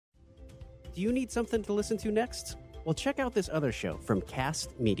Do you need something to listen to next? Well, check out this other show from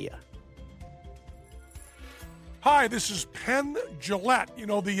Cast Media. Hi, this is Penn Jillette. You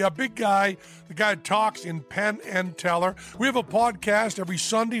know, the big guy, the guy that talks in Penn and Teller. We have a podcast every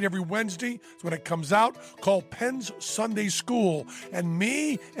Sunday and every Wednesday when it comes out called Penn's Sunday School. And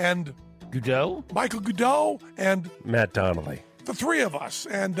me and Godot? Michael Godot and Matt Donnelly. the three of us.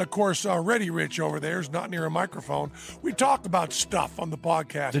 And, of course, Reddy Rich over there is not near a microphone. We talk about stuff on the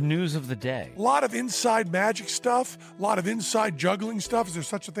podcast. The news of the day. A lot of inside magic stuff, a lot of inside juggling stuff. Is there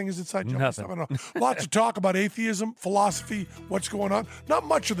such a thing as inside juggling Nothing. stuff? I don't know. Lots of talk about atheism, philosophy, what's going on. Not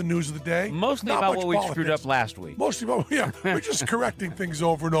much of the news of the day. Mostly Not about much what we politics. screwed up last week. Mostly about, yeah, we're just correcting things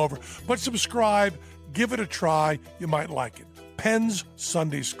over and over. But subscribe, give it a try. You might like it. Penn's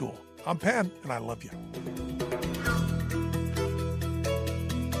Sunday School. I'm Penn, and I love you.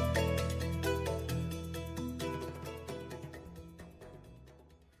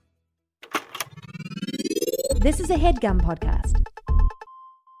 This is a HeadGum podcast.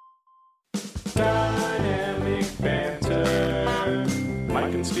 Dynamic banter.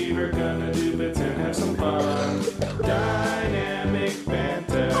 Mike and Steve are gonna do bits and have some fun. Dynamic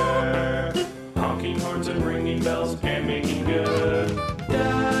banter. Honking horns and ringing bells and making good.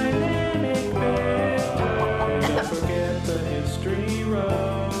 Dynamic banter. Don't forget the history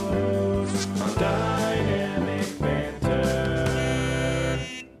road on Dynamic banter.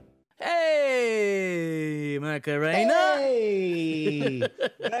 Hey, Macarena. Hey!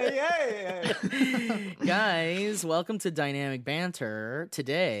 hey! Guys, welcome to Dynamic Banter.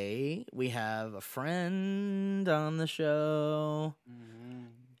 Today, we have a friend on the show.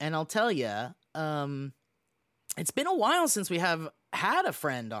 And I'll tell you, it's been a while since we have had a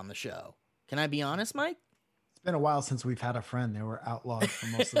friend on the show. Can I be honest, Mike? It's been a while since we've had a friend. They were outlawed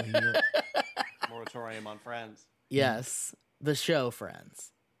for most of the year. Moratorium on Friends. Yes, the show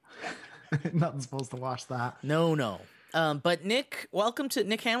Friends. Nothing's supposed to watch that. No. But Nick, welcome to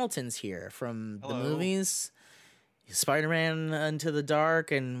Nick Hamilton's here from the Hello. movies. Spider-Man Into the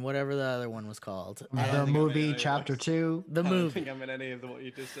Dark and whatever the other one was called. The think I'm movie, in any Chapter of 2, The I don't movie. think I'm in any of what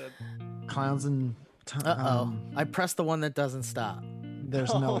you just said. Clowns and... Uh-oh. I pressed the one that doesn't stop.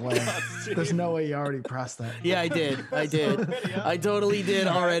 There's no way. God, Steve. There's no way you already pressed that. Yeah, I did. I totally did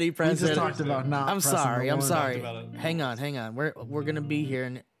already We press just it. talked about not I'm pressing sorry. the I'm one. sorry. about it. Hang on. We're gonna be here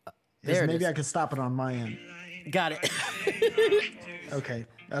and there it Maybe is. I could stop it on my end. Got it. Okay,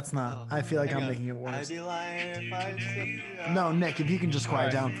 that's not... I feel like Hang I'm on. making it I'd worse. be lying if I said yeah. No, Nick, if you can just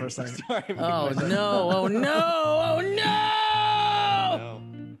quiet down for a second. Sorry. Oh no! Oh no! Oh no!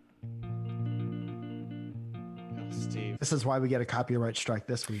 Oh, Steve. This is why we get a copyright strike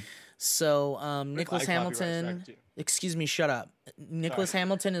this week. So, Nicholas I copyright Hamilton. striked you. Excuse me. Shut up. Nicholas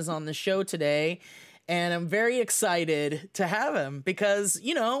Hamilton is on the show today, and I'm very excited to have him because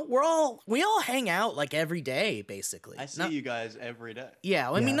we all hang out like every day, basically. I see Not- you guys every day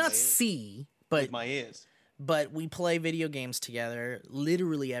Yeah, I mean not Yeah. see, but with my ears. but we play video games together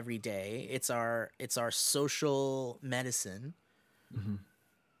literally every day. It's our social medicine.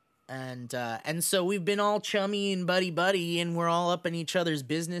 And so we've been all chummy and buddy, and we're all up in each other's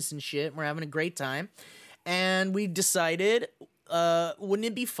business and shit. And we're having a great time. And we decided, wouldn't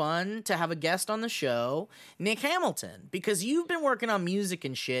it be fun to have a guest on the show, Nick Hamilton? Because you've been working on music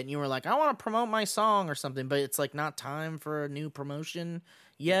and shit, and you were like, I want to promote my song or something, but it's like not time for a new promotion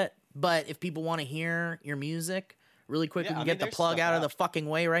yet. But if people want to hear your music really quick, Yeah, we can I get mean, the there's plug stuff out of out. the fucking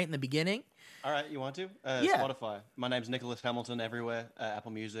way right in the beginning. All right, you want to? Yeah. Spotify. My name's Nicholas Hamilton everywhere.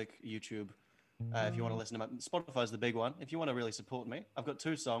 Apple Music, YouTube. If you want to listen to my... Spotify's the big one. If you want to really support me, I've got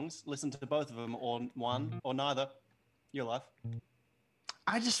 2 songs. Listen to both of them, or one, or neither. Your life.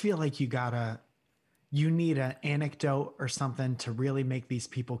 I just feel like you need an anecdote or something to really make these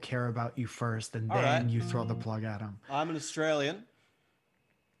people care about you first, and All then right. you throw the plug at them. I'm an Australian.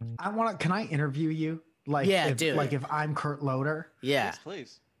 Can I interview you? Like, Yeah, if, do like it. if I'm Kurt Loder Yeah. Yes,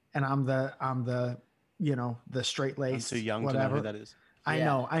 please. and I'm the the straight I'm lace. too young whatever. to know who that is. I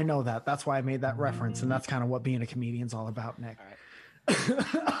Yeah. know that. That's why I made that reference, and that's kind of what being a comedian's all about, Nick. All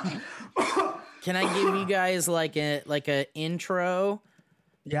right. Can I give you guys like a intro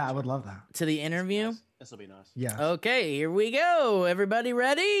Yeah, I would love that. to the interview? This will be nice. Yeah. Okay, here we go. Everybody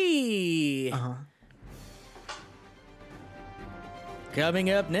ready? Uh-huh. Coming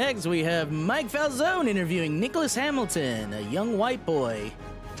up next, we have Mike Falzone interviewing Nicholas Hamilton, a young white boy.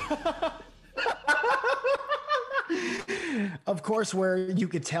 Of course, where you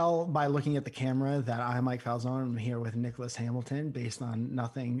could tell by looking at the camera that I'm Mike Falzone. I'm here with Nicholas Hamilton based on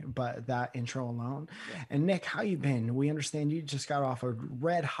nothing but that intro alone. And Nick, how you been? We understand you just got off a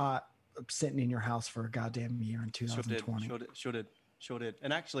red hot sitting in your house for a goddamn year in Sure did. 2020. Sure did. Sure did.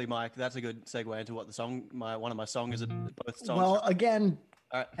 And actually, Mike, that's a good segue into what the song, one of my songs is. Both songs. Well, again,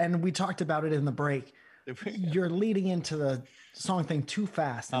 All right. and we talked about it in the break. You're leading into the song thing too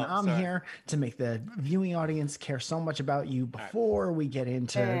fast, and I'm sorry. here to make the viewing audience care so much about you before we get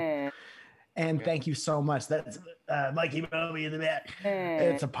into. And thank you so much. That's Mikey Bobby in the back.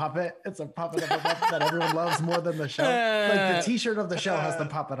 It's a puppet. It's a puppet of a puppet that everyone loves more than the show. Like the T-shirt of the show has the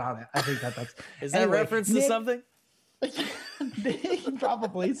puppet on it. I think that's. Is that reference to something?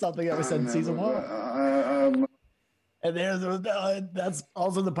 Probably something that was said in season 1. And that's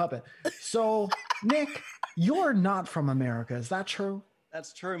also the puppet. So, Nick, you're not from America. Is that true?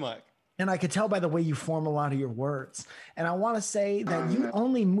 That's true, Mike. And I could tell by the way you form a lot of your words. And I want to say that you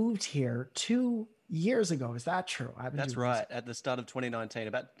only moved here 2 years ago. Is that true? That's right. At the start of 2019,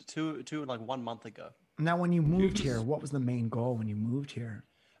 about like 1 month ago. Now, when you moved here, what was the main goal when you moved here?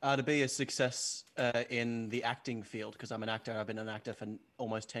 To be a success in the acting field, because I'm an actor. I've been an actor for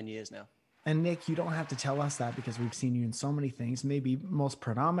almost 10 years now. And Nick, you don't have to tell us that because we've seen you in so many things, maybe most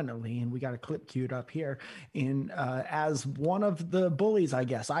predominantly, and we got a clip queued up here in as one of the bullies, I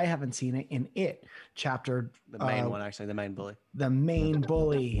guess. I haven't seen it in It chapter. The main one, actually, the main bully. The main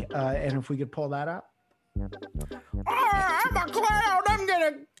bully. And if we could pull that up. I'm a clown. I'm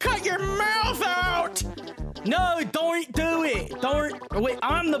going to cut your mouth out. No, don't do it. Don't. Wait,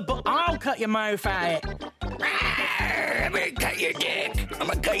 I'll cut your mouth out. I'm going to cut your dick. I'm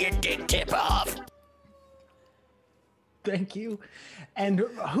going to cut your dick tip off. Thank you. And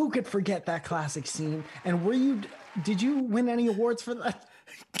who could forget that classic scene? And did you win any awards for that?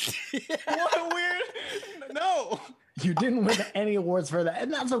 What a weird. No. You didn't win any awards for that.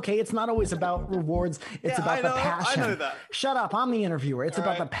 And that's okay. It's not always about rewards. It's about the passion. I know that. Shut up. I'm the interviewer. It's All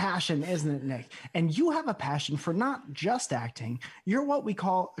about right. the passion, isn't it, Nick? And you have a passion for not just acting. You're what we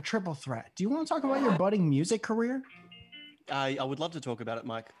call a triple threat. Do you want to talk about your budding music career? I would love to talk about it,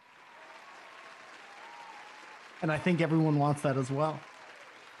 Mike. And I think everyone wants that as well.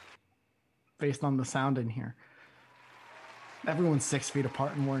 Based on the sound in here. Everyone's 6 feet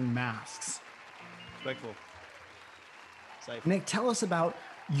apart and wearing masks. Respectful. Safe. Nick, tell us about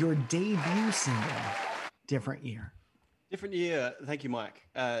your debut single, Different Year. Different year. Thank you, Mike.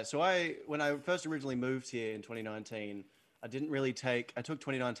 So when I first originally moved here in 2019, I took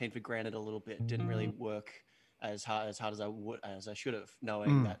 2019 for granted a little bit. Didn't really work as hard as I should have,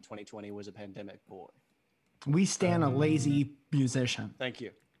 knowing that 2020 was a pandemic boy. We stand a lazy musician. Thank you.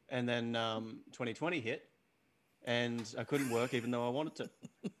 And then 2020 hit, and I couldn't work even though I wanted to.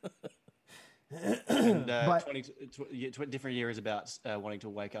 And different year is about wanting to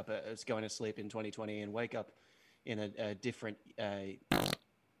wake up. It's going to sleep in 2020 and wake up in a different. And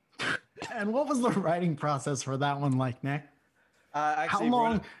what was the writing process for that one like, Nick? Actually, How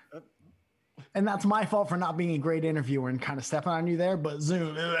long? And that's my fault for not being a great interviewer and kind of stepping on you there, but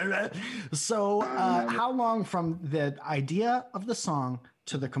zoom. So how long from the idea of the song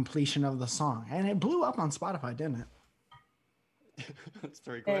to the completion of the song? And it blew up on Spotify, didn't it? That's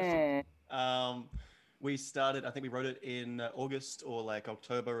 3 questions. We started, I think we wrote it in August or like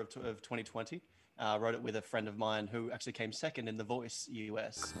October of 2020. Wrote it with a friend of mine who actually came second in The Voice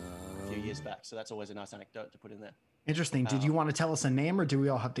US a few years back. So that's always a nice anecdote to put in there. Interesting. Did you want to tell us a name or do we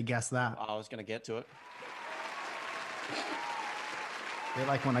all have to guess that? I was going to get to it. They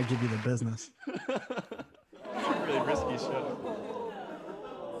like when I give you the business. Really risky show.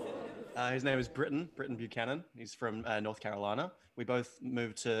 His name is Britton Buchanan. He's from North Carolina. We both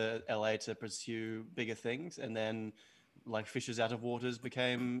moved to LA to pursue bigger things, and then, like fishes out of waters,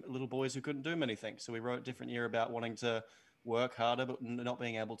 became little boys who couldn't do many things. So we wrote Different Year about wanting to work harder but not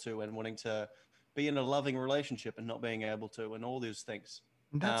being able to, and wanting to be in a loving relationship and not being able to, and all these things.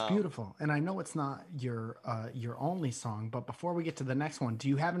 That's beautiful. And I know it's not your only song, but before we get to the next one, do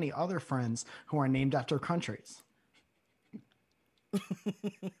you have any other friends who are named after countries?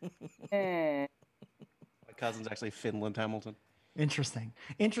 My cousin's actually Finland Hamilton. Interesting.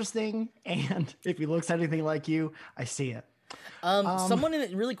 And if he looks anything like you, I see it. Someone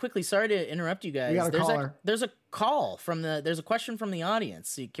really quickly. Sorry to interrupt you guys. We got a caller. There's a call there's a question from the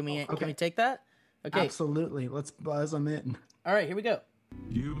audience. Can we take that? Okay. Absolutely. Let's buzz them in. All right, here we go.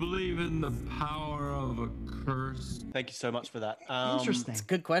 Do you believe in the power of a curse? Thank you so much for that. Interesting.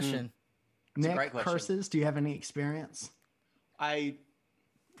 Good question. Nick, a great question. curses. Do you have any experience?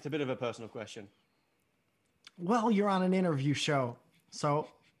 It's a bit of a personal question. Well, you're on an interview show, so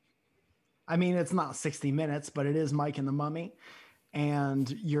I mean, it's not 60 Minutes, but it is Mike and the Mummy, and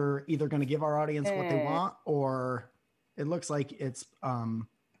you're either going to give our audience what they want, or it looks like it's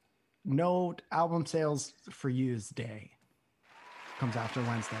no album sales for you's day comes after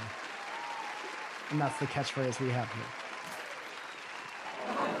Wednesday, and that's the catchphrase we have here.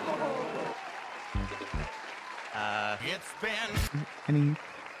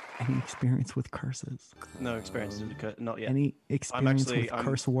 Any experience with curses? No experiences with not yet. Any experience actually- with I'm-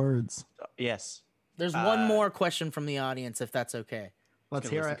 curse words? Yes. There's one more question from the audience, if that's okay. Let's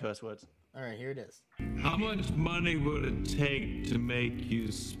Gonna hear list it. the curse words. All right, here it is. How much money would it take to make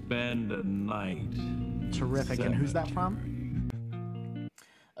you spend a night? Terrific. And who's that from?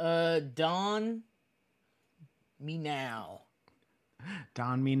 Don Me Now.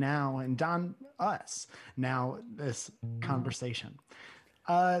 Don me now and Don us now this conversation.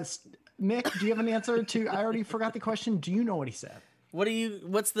 Nick, do you have an answer to? I already forgot the question. Do you know what he said?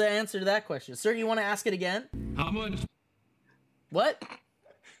 What's the answer to that question? Sir, you want to ask it again? How much? What?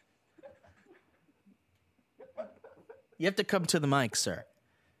 You have to come to the mic, sir.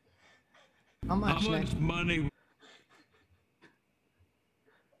 How much, How Nick? much money?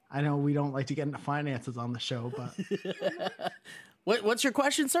 I know we don't like to get into finances on the show, but What's your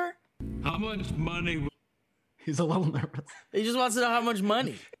question, sir? How much money? he's a little nervous. He just wants to know how much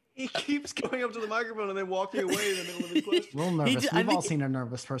money. He keeps going up to the microphone and then walking away in the middle of his A question. little nervous. I We've all think- seen a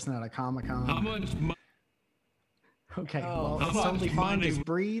nervous person at a Comic-Con. How much? Okay, well, How it's much totally fine. money- Just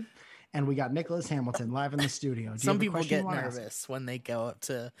breathe. And we got Nicholas Hamilton live in the studio. Do you Some have a people question get you wanna ask? nervous when they go up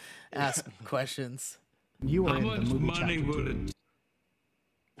to ask questions. You were How in much the movie money chapter would two.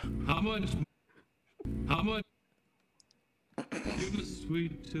 it? How much? How much? You have a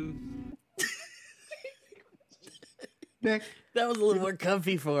sweet tooth. Nick, That was a little more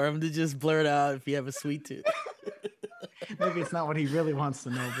comfy for him to just blurt out if you have a sweet tooth. maybe it's not what he really wants to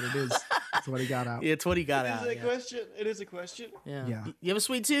know, but it is. It's what he got out. It's what he got It out. is a Yeah. question. It is a question. Yeah. Yeah. You have a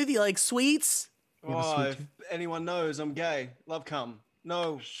sweet tooth? You like sweets? have a Oh, sweet if anyone knows, I'm gay. Love cum.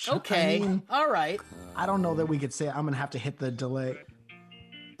 No. Okay. mean- All right. I don't know that we could say it. I'm gonna have to hit the delay.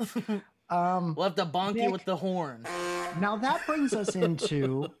 We'll have to bonk you Nick. with the horn. Now that brings us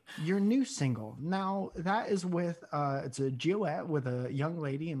into your new single. Now that is with it's a duet with a young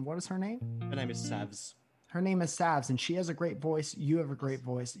lady, and what is her name? Her name is Savs. Her name is Savs, and she has a great voice. You have a great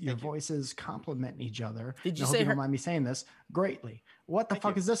voice. Your voices complement each other. Did you And I hope say you her- don't mind me saying this greatly? What the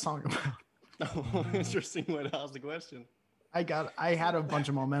fuck is this song about? Oh, interesting way to ask the question. I had a bunch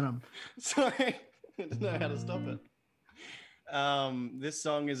of momentum. Sorry, I didn't know how to stop it. This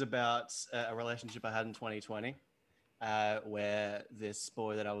song is about a relationship I had in 2020, where this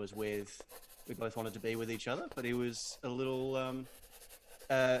boy that I was with, we both wanted to be with each other, but he was a little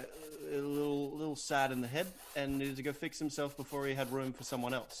sad in the head and needed to go fix himself before he had room for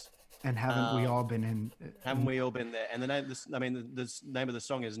someone else. And haven't we all been in? Haven't we all been there? And the name, the name of the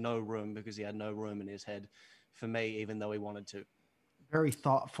song is "No Room" because he had no room in his head for me, even though he wanted to. Very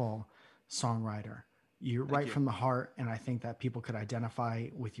thoughtful songwriter. You write you. from the heart, and I think that people could identify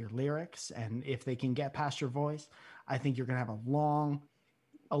with your lyrics. And if they can get past your voice, I think you're gonna have a long,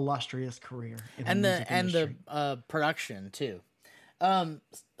 illustrious career. In And the the music and industry. the production too.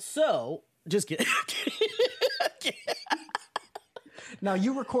 So just kidding. Now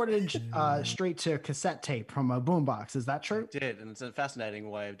you recorded straight to cassette tape from a boombox. Is that true? Did, and it's a fascinating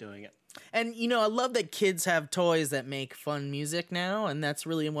way of doing it. And you know, I love that kids have toys that make fun music now, and that's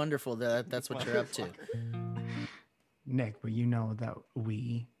really wonderful. That's what you're up to. Nick, but you know that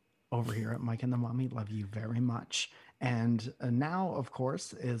we over here at Mike and the Mummy love you very much. And now, of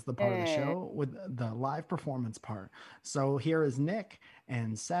course, is the part of the show with the live performance part. So here is Nick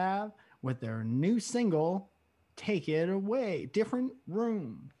and Sav with their new single, Take It Away, Different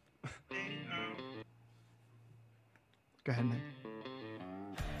Room. Go ahead, Nick.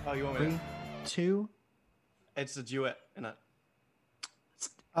 Oh, you want me 3, to? 2. It's a duet, isn't it?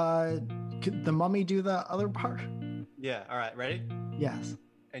 Could the Mummy do the other part? Yeah. All right. Ready? Yes.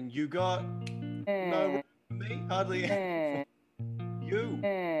 And you got no room for me, hardly. You.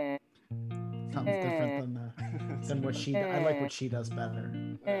 Sounds different than what she. I like what she does better.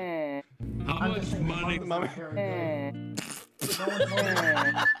 How I'm much just saying, money? Mummy.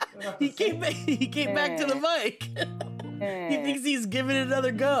 He came back to the mic. He thinks he's giving it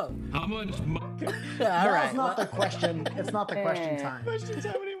another go. How much money? All That's right. not the question. It's not the question time. Questions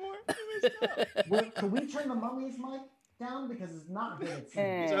how anymore? Can we turn the Mummy's mic down because it's not good at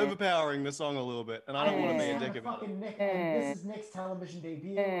singing? It's overpowering the song a little bit, and I don't want to be a dick about it. Fucking Nick, and this is Nick's television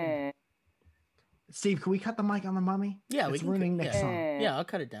debut. Steve, can we cut the mic on the Mummy? Yeah, we it's can ruining cut- Nick's yeah. song. Yeah, I'll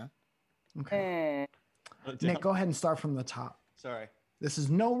cut it down. Okay. Nick, go ahead and start from the top. Sorry. This is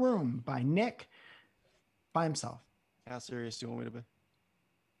No Room by Nick by himself. How serious do you want me to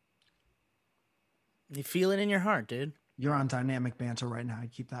be? You feel it in your heart, dude. You're on Dynamic Banter right now.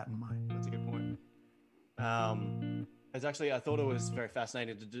 Keep that in mind. That's a good point. It's actually, I thought it was very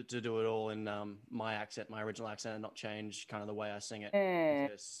fascinating to do it all in my accent, my original accent, and not change kind of the way I sing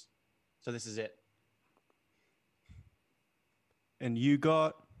it. So this is it. And you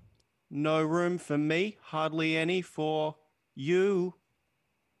got no room for me, hardly any for you.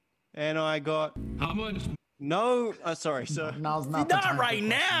 And I got How much? no. Sorry, sir. Now's not the time Not for right questions.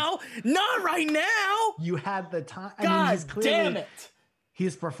 now. Not right now. You had the time. I God mean, he's clearly, damn it.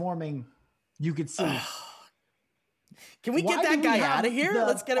 He's performing. You could see. Can we Why get do that we guy have out of here? the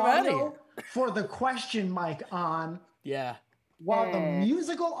Let's get him out of audio here. For the question mic on, Yeah. while the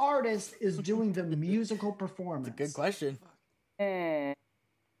musical artist is doing the musical performance. Good question. I'm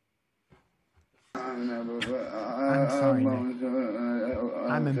sorry, Nick.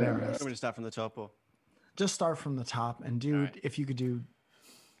 I'm embarrassed. I'm going to start from the top, or Just start from the top, and dude, if you could do,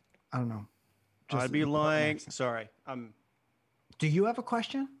 I don't know. just I'd be important lying. accent. Sorry, Do you have a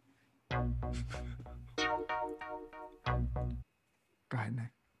question? Go ahead,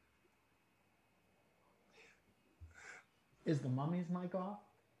 Nick. Is the mummy's mic off?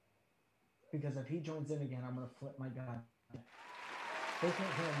 Because if he joins in again, I'm gonna flip my god. They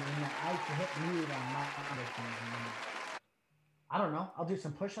can't hear me. I hit mute on my other thing. I don't know. I'll do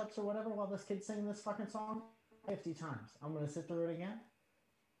some push-ups or whatever while this kid's singing this fucking song 50 times. I'm gonna sit through it again.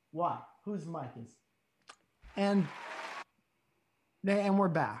 Why? Whose mic is? And we're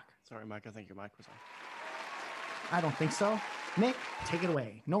back. sorry, Mike. I think your mic was on. I don't think so. Nick, take it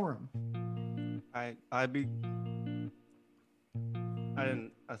away. No room. I'd be.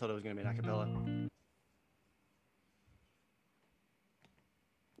 I thought it was going to be an acapella.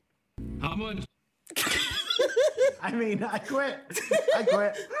 How much? I mean, I quit. I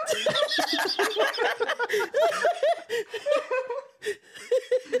quit.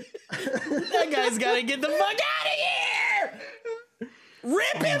 That guy's got to get the fuck out of here.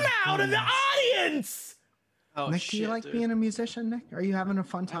 Rip him out of the audience. Oh, Nick, do you like dude. being a musician, Nick? Are you having a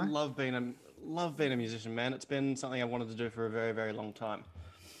fun I time? love being a musician, man. It's been something I wanted to do for a very, very long time.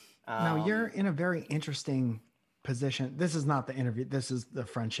 Now, you're in a very interesting position. This is not the interview. This is the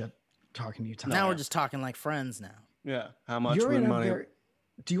friendship talking to you tonight. Now we're just talking like friends now. Yeah. How much You're would in a money? very,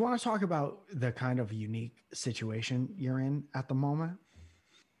 do you want to talk about the kind of unique situation you're in at the moment?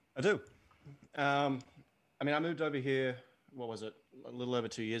 I do. I mean, I moved over here. What was it? A little over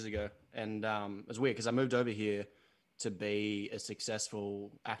 2 years ago, and it was weird because I moved over here to be a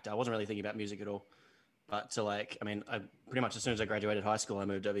successful actor. I wasn't really thinking about music at all, but to I pretty much as soon as I graduated high school, I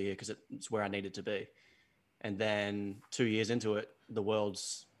moved over here because it's where I needed to be. And then 2 years into it, the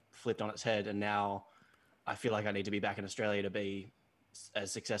world's flipped on its head, and now I feel like I need to be back in Australia to be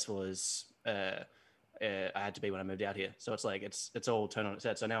as successful as I had to be when I moved out here. So it's all turned on its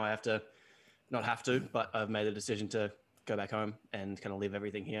head. So now I have to, not have to, but I've made the decision to go back home and kind of leave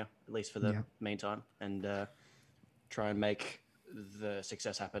everything here, at least for the meantime, and try and make the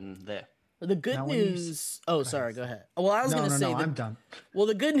success happen there. The good Now, when you news. Oh, sorry. Go ahead. Well, I was going to say. I'm done. Well,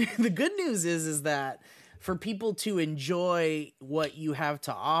 the good news is that for people to enjoy what you have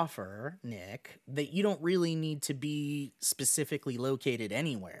to offer, Nick, that you don't really need to be specifically located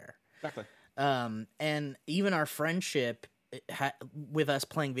anywhere. Exactly. And even our friendship with us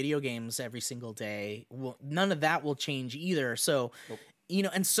playing video games every single day, none of that will change either. So,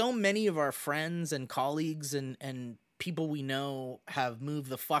 and so many of our friends and colleagues and people we know have moved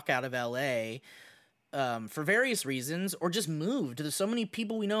the fuck out of LA for various reasons, or just moved. There's so many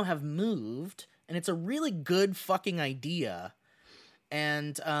people we know have moved, and it's a really good fucking idea.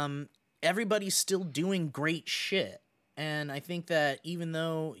 And everybody's still doing great shit. And I think that even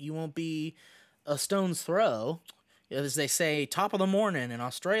though you won't be a stone's throw, as they say, top of the morning in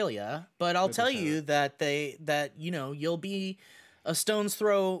Australia, but I'll tell you that you'll be a stone's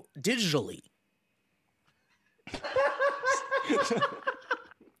throw digitally.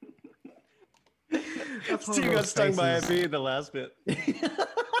 Steve got stung by a bee in the last bit.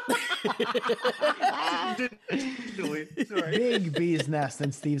 Sorry. Big bee's nest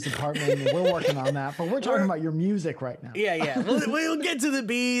in Steve's apartment. And we're working on that, but we're talking about your music right now. Yeah. We'll get to the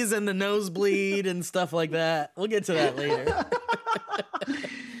bees and the nosebleed and stuff like that. We'll get to that later.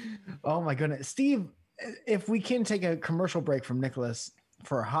 Oh my goodness. Steve, if we can take a commercial break from Nicholas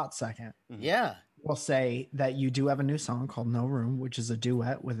for a hot second. Yeah. We'll say that you do have a new song called No Room, which is a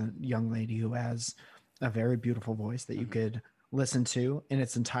duet with a young lady who has a very beautiful voice that you could listen to in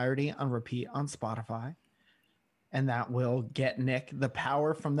its entirety on repeat on Spotify. And that will get Nick the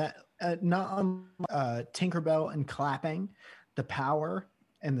power from that, not on Tinkerbell and clapping. The power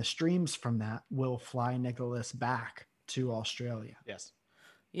and the streams from that will fly Nicholas back to Australia. Yes.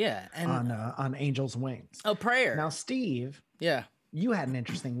 Yeah. And on Angel's Wings. a prayer. Now, Steve, Yeah. you had an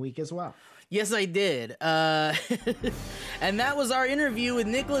interesting week as well. Yes, I did. And that was our interview with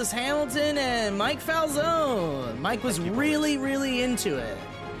Nicholas Hamilton and Mike Falzone. Mike was really, really into it.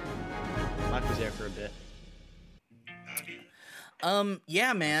 Mike was there for a bit.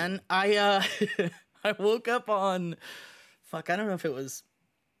 Yeah, man. I I woke up on I don't know if it was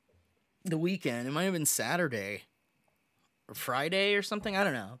the weekend. It might have been Saturday or Friday or something. I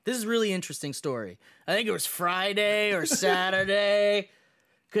don't know. This is a really interesting story. I think it was Friday or Saturday.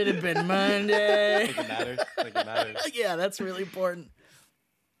 Could have been Monday. I think it matters. Yeah, that's really important.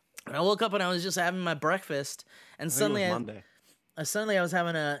 And I woke up and I was just having my breakfast, and I think suddenly it was Monday. Suddenly I was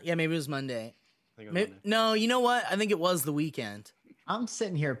having maybe it was Monday. I think it was Monday. No, you know what? I think it was the weekend. I'm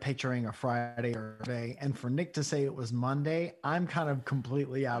sitting here picturing a Friday or day, and for Nick to say it was Monday, I'm kind of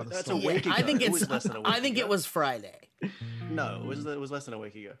completely out of the That's story. a week ago. I think It was less than a week I think ago. it was Friday. No, it was less than a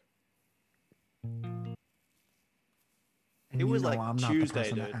week ago. And It you was know like I'm not Tuesday,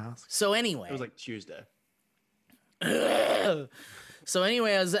 the person to dude. ask. So anyway, It was like Tuesday. So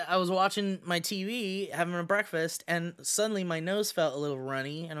anyway, I was watching my TV, having a breakfast, and suddenly my nose felt a little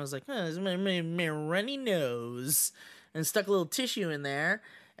runny, and I was like, "Oh, this is my runny nose," and stuck a little tissue in there,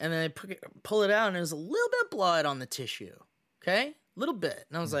 and then I pull it out, and there's a little bit of blood on the tissue. Okay, a little bit,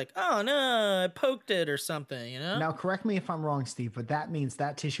 and I was like, "Oh no, I poked it or something," you know. Now, correct me if I'm wrong, Steve, but that means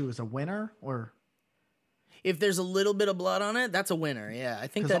that tissue is a winner, or If there's a little bit of blood on it, that's a winner. Yeah, I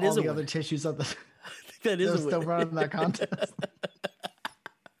think because that all is a the winner. other tissues of the That is they're a still winner. running that contest.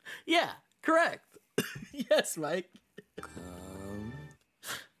 Yeah, correct. Yes, Mike.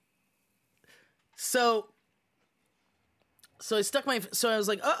 So I stuck so I was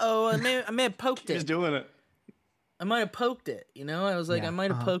like, uh-oh, I may have poked He was it. doing it. I might have poked it, you know? I was like, Yeah, I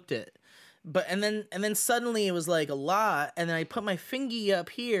might have poked it. But and then suddenly it was like a lot, and then I put my fingy up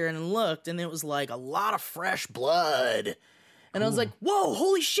here and looked, and it was like a lot of fresh blood. And I was like, whoa,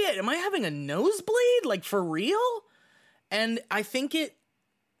 holy shit, am I having a nosebleed? Like, for real? And I think it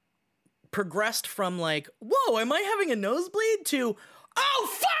progressed from like, whoa, am I having a nosebleed to,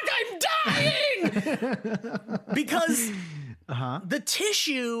 oh, fuck, I'm dying! Because the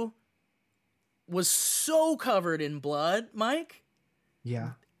tissue was so covered in blood, Mike.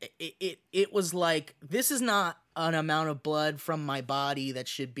 Yeah. It was like, this is not an amount of blood from my body that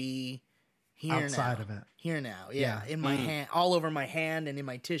should be here Outside now. of it. Here now, yeah. Yeah. In my hand, all over my hand and in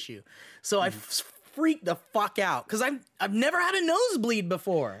my tissue. So I freaked the fuck out because I've never had a nosebleed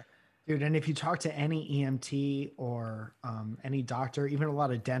before. Dude, and if you talk to any EMT or any doctor, even a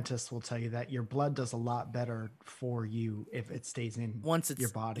lot of dentists will tell you that your blood does a lot better for you if it stays in Once it's your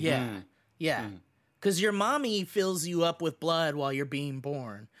body. Yeah. Because your mommy fills you up with blood while you're being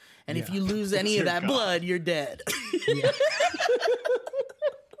born. And if you lose any of that blood, you're dead.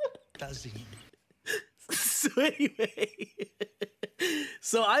 Does he?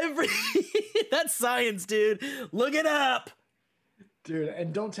 So anyway, that's science, dude. Look it up. Dude,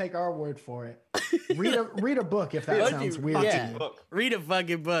 and don't take our word for it. Read a book if that sounds weird to you. Read a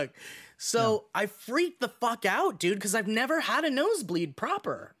fucking book. So I freaked the fuck out, dude, because I've never had a nosebleed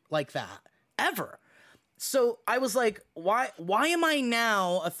proper like that ever. So I was like, why am I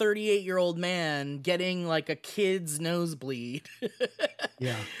now a 38-year-old man getting like a kid's nosebleed?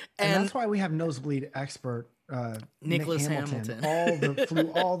 Yeah. And that's why we have nosebleed expert Nicholas Nick Hamilton.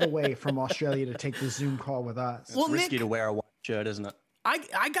 Flew all the way from Australia to take the Zoom call with us. It's risky to wear a white shirt, isn't it?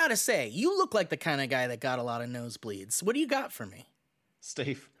 I gotta say, you look like the kind of guy that got a lot of nosebleeds. What do you got for me?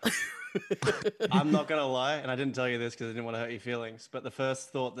 Steve. I'm not gonna lie, and I didn't tell you this because I didn't want to hurt your feelings. But the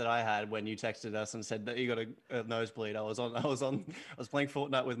first thought that I had when you texted us and said that you got a nosebleed, I was playing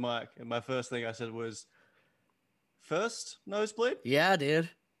Fortnite with Mike, and my first thing I said was, "First nosebleed." Yeah, dude.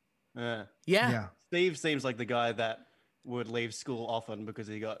 Yeah. Steve seems like the guy that would leave school often because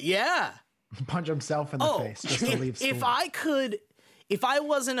he got punch himself in the face just to leave school. If I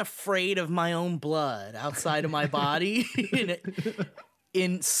wasn't afraid of my own blood outside of my body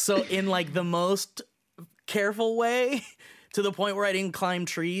in like the most careful way, to the point where I didn't climb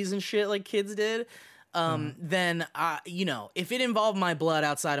trees and shit like kids did, then if it involved my blood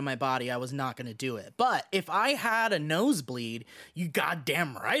outside of my body, I was not going to do it. But if I had a nosebleed, you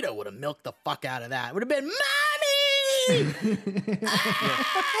goddamn right I would have milked the fuck out of that. It would have been, Mommy!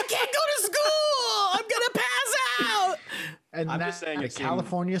 I can't go to school! I'm gonna pass out! And I'm that's just saying a it seemed-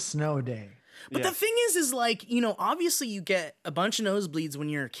 California snow day. But the thing is like, obviously you get a bunch of nosebleeds when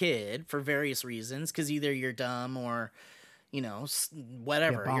you're a kid for various reasons, because either you're dumb or,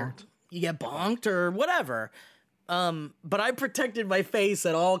 whatever. You get bonked or whatever. But I protected my face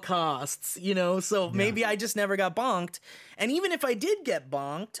at all costs, so maybe I just never got bonked. And even if I did get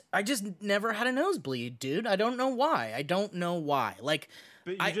bonked, I just never had a nosebleed, dude. I don't know why. Like,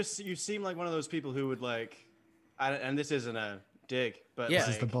 But you seem like one of those people who would like, and this isn't a dig, but This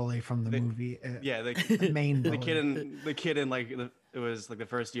is the bully from the movie. Yeah, the main bully. the kid in like It was like the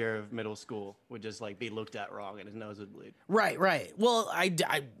first year of middle school would just like be looked at wrong and his nose would bleed. Right. Well, I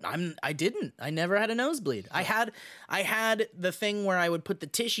didn't. I never had a nosebleed. I had the thing where I would put the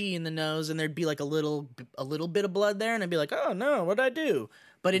tissue in the nose and there'd be like a little bit of blood there, and I'd be like, oh no, what'd I do?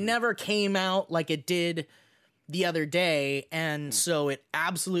 But it never came out like it did the other day, and so it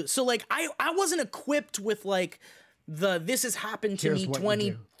so like I wasn't equipped with like this has happened to Here's me what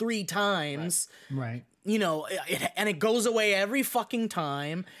you 23 times. Right. You know, and it goes away every fucking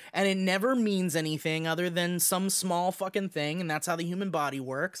time, and it never means anything other than some small fucking thing, and that's how the human body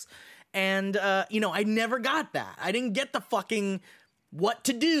works. And, you know, I never got that. I didn't get the fucking what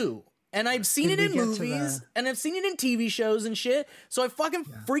to do. And I've seen Did it we in get to movies, and I've seen it in TV shows and shit. So I fucking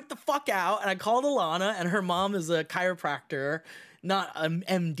freaked the fuck out, and I called Alana, and her mom is a chiropractor, not an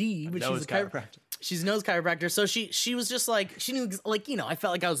MD, but she's a chiropractor. She's a nose chiropractor. So she was just like, she knew, like, you know, I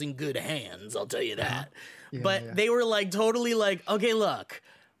felt like I was in good hands, I'll tell you that. But they were like totally like, okay, look,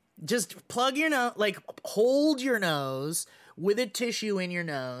 just plug your nose, like hold your nose with a tissue in your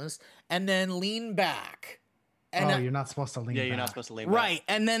nose and then lean back. And you're not supposed to lean back. You're not supposed to lean back. Right.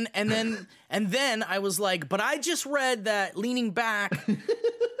 And then I was like, but I just read that leaning back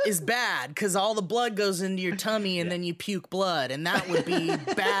is bad because all the blood goes into your tummy and then you puke blood, and that would be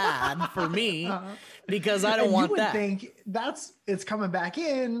bad for me because I don't want that. You would think it's coming back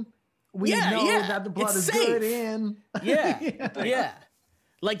in. We know that the blood is safe. good in. Yeah.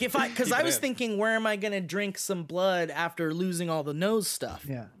 Like because I was thinking, where am I going to drink some blood after losing all the nose stuff?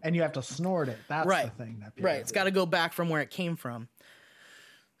 Yeah, and you have to snort it. That's the thing that people do. It's got to go back from where it came from.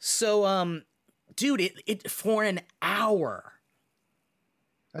 So, dude, it for an hour.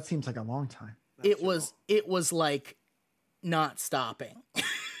 That seems like a long time. It was like not stopping.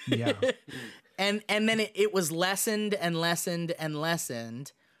 Yeah. and then it was lessened and lessened and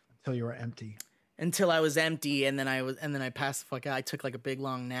lessened until you were empty. Until I was empty, and then I passed the fuck out. I took like a big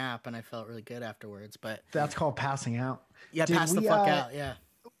long nap, and I felt really good afterwards. But that's called passing out. Yeah, passed the fuck out. Yeah.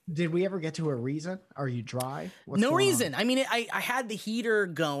 Did we ever get to a reason? Are you dry? What's no reason. I mean, I had the heater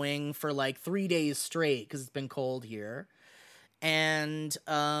going for like 3 days straight because it's been cold here, and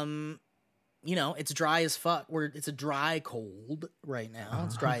you know, it's dry as fuck. It's a dry cold right now.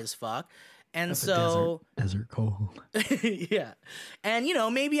 It's dry as fuck. And that's so desert cold. Yeah. And you know,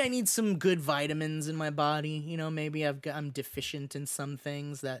 maybe I need some good vitamins in my body. You know, maybe I'm deficient in some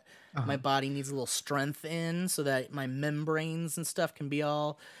things that my body needs a little strength in so that my membranes and stuff can be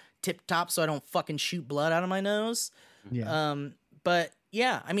all tip top so I don't fucking shoot blood out of my nose. Yeah. But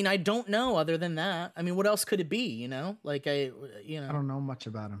yeah, I mean, I don't know other than that. I mean, what else could it be, you know? Like I don't know mumuch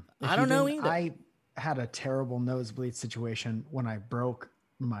about him. I don't know either. I had a terrible nosebleed situation when I broke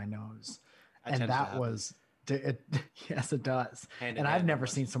my nose. And that was, yes, it does. And I've never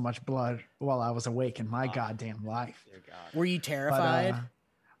seen so much blood while I was awake in my goddamn life. Were you terrified?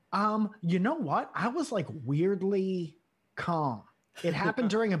 But, you know what? I was like weirdly calm. It happened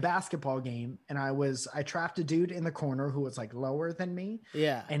during a basketball game, and I trapped a dude in the corner who was like lower than me.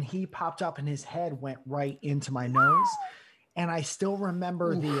 Yeah. And he popped up and his head went right into my nose. And I still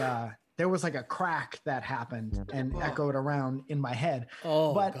remember there was like a crack that happened and echoed around in my head.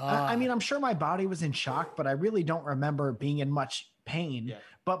 Oh, but God. I mean, I'm sure my body was in shock, but I really don't remember being in much pain. Yeah.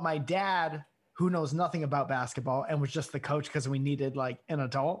 But my dad, who knows nothing about basketball and was just the coach because we needed like an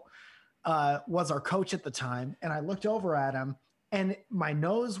adult, was our coach at the time. And I looked over at him and my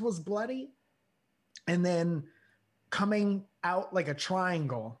nose was bloody. And then coming out like a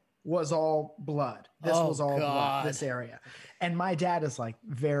triangle was all blood. This was all blood, this area. And my dad is like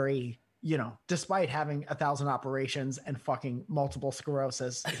very, you know, despite having 1,000 operations and fucking multiple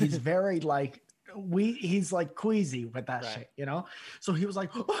sclerosis, he's very like, he's like queasy with that shit, you know? So he was like,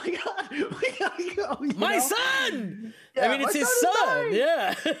 oh my God, we gotta go. My son! Yeah, I mean, it's his son.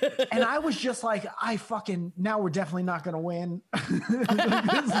 Yeah. And I was just like, now we're definitely not going to win.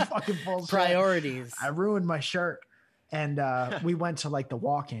 This is fucking bullshit. Priorities. I ruined my shirt. And we went to like the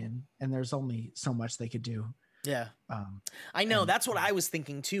walk-in, and there's only so much they could do. Yeah. I know. That's what I was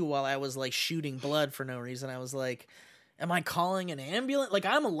thinking too while I was like shooting blood for no reason. I was like, am I calling an ambulance? Like,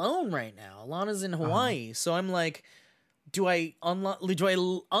 I'm alone right now. Alana's in Hawaii. So I'm like, do I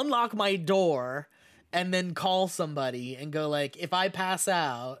unlock my door and then call somebody and go like, if I pass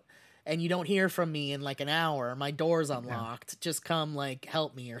out and you don't hear from me in like an hour, my door's unlocked. Yeah. Just come like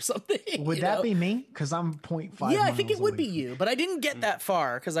help me or something. Would that be me? Because I'm 0.5. Yeah, I think it would be you, but I didn't get that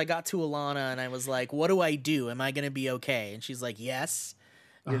far because I got to Alana and I was like, what do I do? Am I going to be okay? And she's like, yes,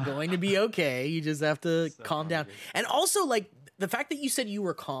 you're going to be okay. You just have to calm down. And also like the fact that you said you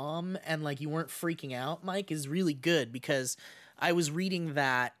were calm and like you weren't freaking out, Mike, is really good because I was reading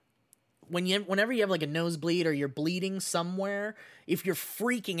that whenever you have like a nosebleed or you're bleeding somewhere, if you're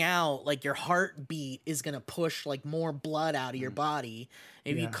freaking out, like your heartbeat is gonna push like more blood out of your body.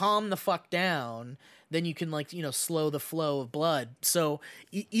 If you calm the fuck down, then you can like, you know, slow the flow of blood. So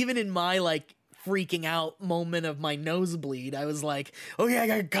even in my like freaking out moment of my nosebleed, I was like, okay, I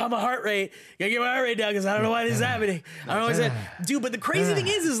gotta calm my heart rate. Gotta get my heart rate down because I don't know why this is happening. I don't know what's happening. Dude, but the crazy thing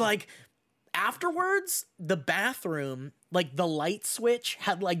is like afterwards, the bathroom, like the light switch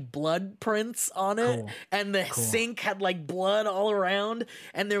had like blood prints on it, and the sink had like blood all around,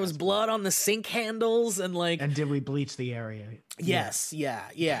 and there was blood on the sink handles, and like. And did we bleach the area? Yes,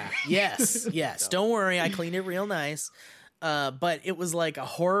 yes. Don't worry, I cleaned it real nice. But it was like a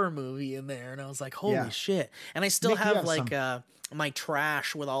horror movie in there, and I was like, holy shit. And I still have like my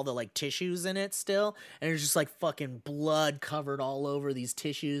trash with all the like tissues in it still, and there's just like fucking blood covered all over these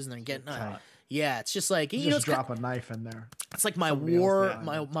tissues, and they're getting it's just like you know, just drop a knife in there. It's like my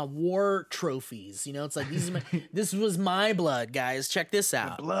war trophies, you know. It's like this was my blood, guys. Check this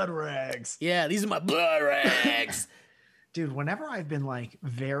out. The blood rags. Yeah, these are my blood rags. Dude, whenever I've been like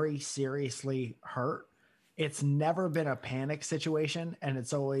very seriously hurt, it's never been a panic situation, and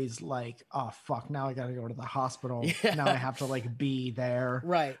it's always like, oh fuck, now I gotta go to the hospital. Now I have to like be there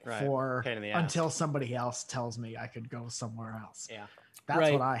for until somebody else tells me I could go somewhere else.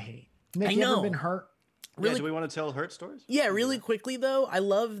 That's what I hate. Nick, you ever been hurt? Really? Do we want to tell hurt stories? Yeah, really quickly though. I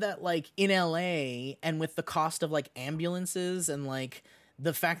love that like in LA, and with the cost of like ambulances and like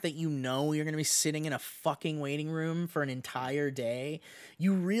the fact that you know you're going to be sitting in a fucking waiting room for an entire day,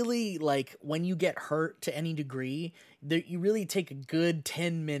 you really, like, when you get hurt to any degree, you really take a good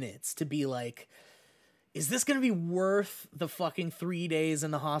 10 minutes to be like, is this going to be worth the fucking 3 days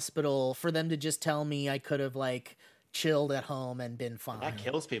in the hospital for them to just tell me I could have, like, chilled at home and been fine? That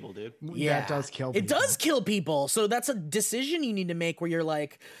kills people, dude. Yeah, it does kill people. It does kill people. So that's a decision you need to make where you're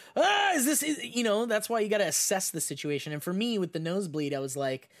like, you know, that's why you got to assess the situation. And for me with the nosebleed, I was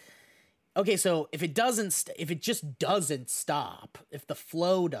like, okay, so if it just doesn't stop, if the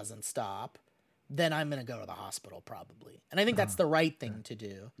flow doesn't stop, then I'm going to go to the hospital probably. And I think that's the right thing to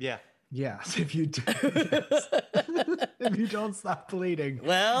do. Yeah. Yes, if you do, if you don't stop bleeding,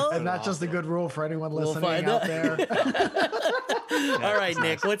 and that's just a good rule for anyone listening out there. All right,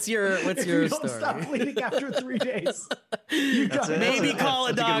 Nick, what's your story? Don't stop bleeding after 3 days. You maybe call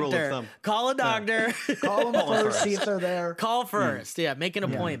a doctor. Call a doctor. Call them first. See if they're there. Call first. Yeah, make an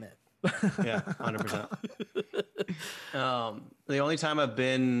appointment. Yeah, 100%. The only time I've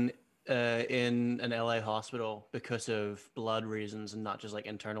been in an LA hospital because of blood reasons and not just like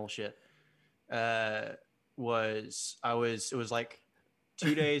internal shit was like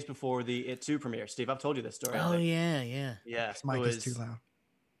 2 days before the It 2 premiere. Steve, I've told you this story. Oh yeah. This mic is too loud.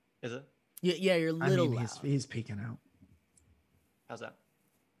 Is it? Yeah, you're a little loud. He's peeking out. How's that?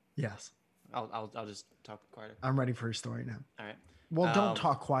 Yes. I'll just talk quieter. I'm ready for your story now. All right. Well, don't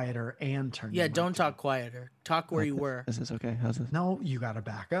talk quieter and turn. Yeah, don't talk quieter. Talk where you were. Is this okay? How's this? No, you got to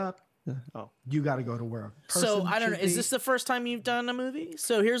back up. Oh, you got to go to where. So I don't know. Is this the first time you've done a movie?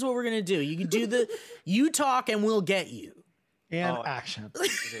 So here's what we're gonna do. You can do you talk and we'll get you. And action. Was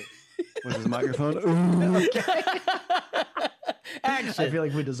this microphone? Action. I feel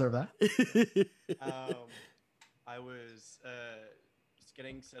like we deserve that. I was just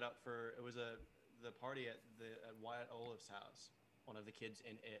getting set up for the party at Wyatt Olaf's house. One of the kids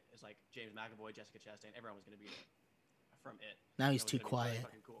in It is like James McAvoy, Jessica Chastain. Everyone was gonna be there. From It. Now he's too quiet.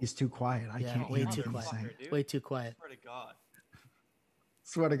 Really cool. He's too quiet. I can't way hear too what he's quiet. saying. Way too quiet. Swear to God.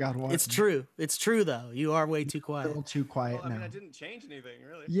 Swear to God, what? It's true. It's true though. You are way too A quiet. little too quiet I now. mean, I didn't change anything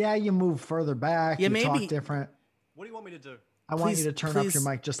really. Yeah, you move further back. Yeah, you maybe. talk different. What do you want me to do? I want you to turn up your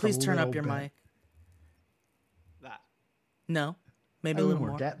mic just a little bit. Please turn up your mic. That. No, maybe a little we're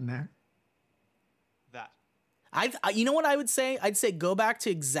more. getting there. That. You know what I would say? I'd say go back to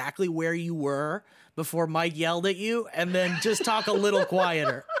exactly where you were before Mike yelled at you, and then just talk a little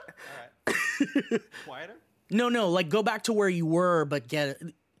quieter. All right. Quieter? No, like go back to where you were, but get it.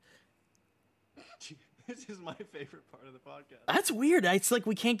 This is my favorite part of the podcast. That's weird. It's like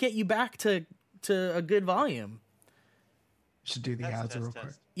we can't get you back to a good volume. Should do the ads real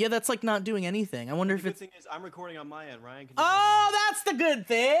quick. Yeah, that's like not doing anything. I wonder if the it's. good thing is I'm recording on my end, Ryan. That's the good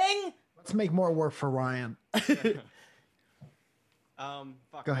thing. Let's make more work for Ryan. Fuck.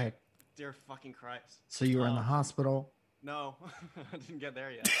 Go ahead. Dear fucking Christ. So you were in the hospital. No, I didn't get there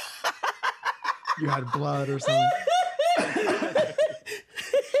yet. You had blood or something.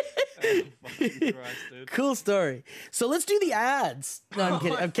 Fucking Christ, dude. Cool story. So let's do the ads. No, I'm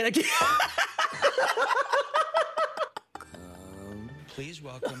kidding. I'm kidding. Please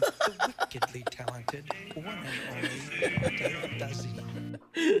welcome the wickedly talented one and only Dave Dazzy.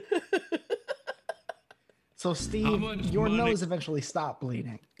 So, Steve, much your money- nose eventually stopped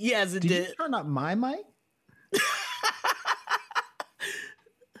bleeding. Yes, it Did did. you turn up my mic?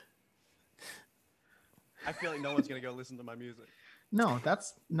 I feel like no one's gonna go listen to my music. No,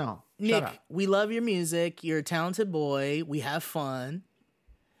 that's no. Nick, Shut up. we love your music. You're a talented boy. We have fun.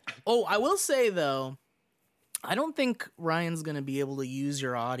 Oh, I will say though, I don't think Ryan's gonna be able to use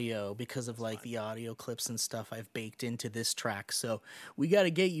your audio because of like the audio clips and stuff I've baked into this track. So we got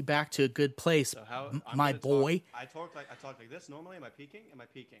to get you back to a good place, So how my boy. I talk like this normally. Am I peaking? Am I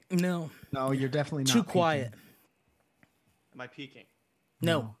peaking? No, No, you're definitely not too peeking. quiet. Am I peaking?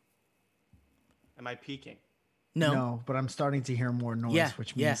 No, Am I peaking? no, No, but I'm starting to hear more noise, Yeah,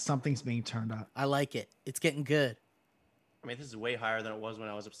 which means yeah. something's being turned up. I like it. It's getting good. I mean, this is way higher than it was when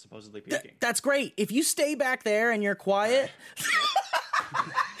I was supposedly peaking. That's great. If you stay back there and you're quiet, it's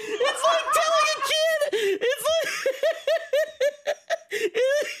like telling a kid. It's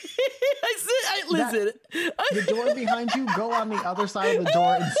like listen. The door behind you, go on the other side of the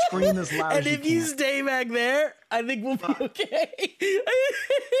door and scream as loud And as if you you can. stay back there, I think we'll be okay.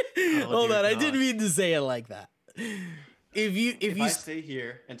 Hold dear on, I God. didn't mean to say it like that. If If you I stay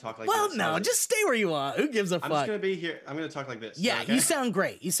here and talk like well, this, no, just stay where you are. Who gives a I'm fuck? just gonna be here. I'm gonna talk like this. Yeah, okay? you sound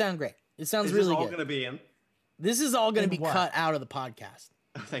great. You sound great. It sounds Is really this all good. gonna be in? This is all going to In be what? cut out of the podcast.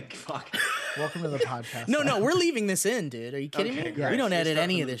 Thank fuck. Welcome to the podcast. No, we're leaving this in, dude. Are you kidding Okay, me? great. We don't Let's edit start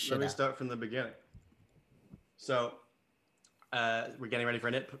any from of the- this shit Let me out. start from the beginning. So, we're getting ready for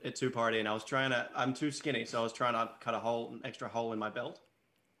an It 2 party, and I'm too skinny, so I was trying to cut an extra hole in my belt.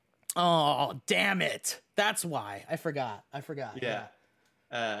 Oh, damn it. That's why. I forgot. Yeah.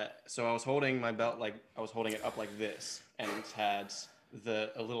 So I was holding my belt I was holding it up like this, and it had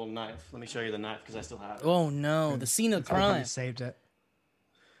a little knife. Let me show you the knife because I still have it. Oh, no. The scene of It's good that crime. he saved it.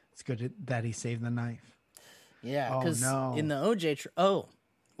 It's good that he saved the knife. Yeah, Oh, because no. in the OJ... oh,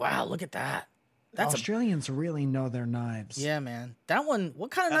 wow. Look at that. That's Australians really know their knives. Yeah, man. That one... What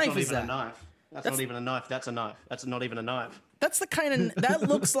kind of That's knife not is even that? a knife. That's not even a knife. That's a knife. That's not even a knife. That's the kind of... That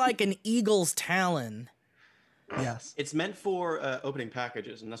looks like an eagle's talon. Yes. It's meant for opening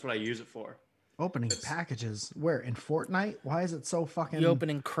packages, and that's what I use it for. Opening packages. Where? In Fortnite? Why is it so fucking... You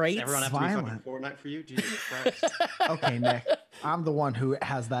opening crates? Everyone have to be violent. fucking Fortnite for you? Jesus Christ. Okay, Nick. I'm the one who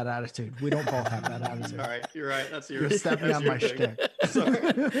has that attitude. We don't both have that attitude. All right, you're right. That's your. You're stepping that's on your my thing. shtick.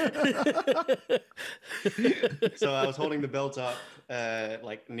 So I was holding the belt up,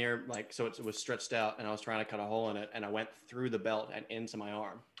 so it was stretched out, and I was trying to cut a hole in it, and I went through the belt and into my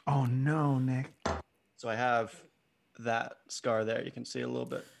arm. Oh, no, Nick. So I have that scar there. You can see a little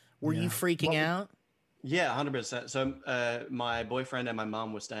bit. Were you freaking out? Yeah, 100%. So my boyfriend and my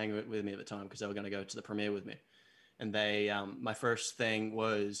mom were staying with me at the time because they were going to go to the premiere with me. And they, my first thing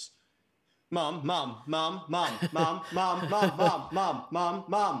was, mom. I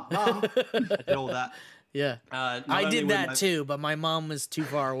did all that. Yeah. Not I only did with that my- too, but my mom was too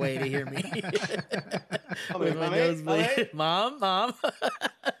far away to hear me. Mommy, With my mommy, nose mommy. bleeding. Mom.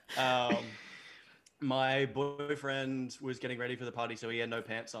 My boyfriend was getting ready for the party, so he had no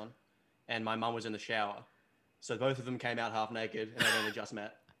pants on. And my mum was in the shower. So both of them came out half naked, and they'd only just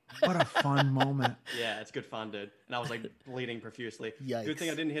met. What a fun moment. Yeah, it's good fun, dude. And I was like bleeding profusely. Yikes. Good thing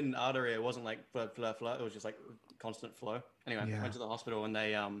I didn't hit an artery. It wasn't like flow. It was just like constant flow. Anyway, Yeah. I went to the hospital and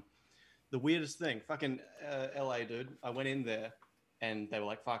they, the weirdest thing, fucking LA, dude. I went in there and they were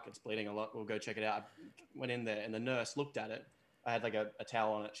like, fuck, it's bleeding a lot. We'll go check it out. I went in there and the nurse looked at it. I had like a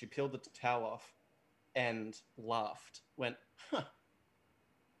towel on it. She peeled the towel off and laughed. Went, huh.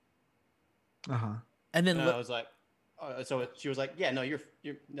 Uh-huh. And then And I was like, she was like, yeah, no, you're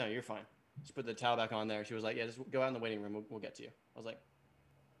fine. Just put the towel back on there. She was like, yeah, just go out in the waiting room. We'll get to you. I was like,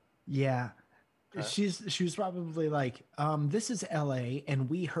 Yeah. Huh? She was probably like, this is LA and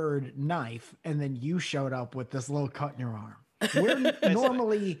we heard knife and then you showed up with this little cut in your arm. We're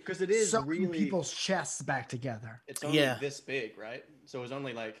normally 'Cause it is sewing really- people's chests back together. it's only Yeah. this big, right? So it was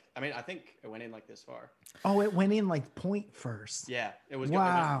only like, I mean, I think it went in like this far. Oh, it went in like point first. Yeah, it was.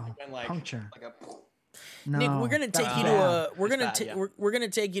 Wow. It went like Puncture. Like a, No, Nick, we're gonna that's take you bad. to a we're It's gonna bad, ta- yeah. we're gonna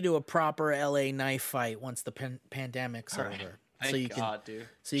take you to a proper LA knife fight once the pandemic's All right. over, Thank so you God, dude.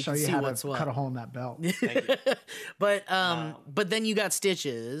 show can you see how what's to what. cut a hole in that belt. Thank you. But then you got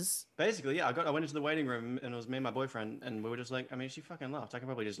stitches. Basically, yeah, I went into the waiting room and it was me and my boyfriend, and we were just like, I mean, she fucking laughed. I can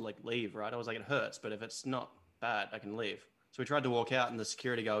probably just like leave, right? I was like, it hurts, but if it's not bad, I can leave. So we tried to walk out, and the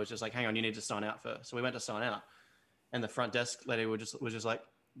security guy was just like, hang on, you need to sign out first. So we went to sign out, and the front desk lady was just like,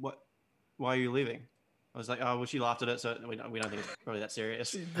 what? Why are you leaving? I was like, oh, well, she laughed at it, so we don't think it's probably that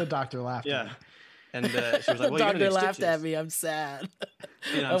serious. The doctor laughed. at Yeah. me. And she was like, well, you're Doctor gonna need laughed stitches. at me. I'm sad.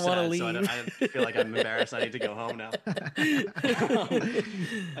 You know, I I'm want to sad, leave. so I feel like I'm embarrassed. I need to go home now.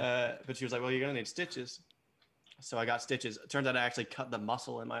 But she was like, well, you're going to need stitches. So I got stitches. It turns out I actually cut the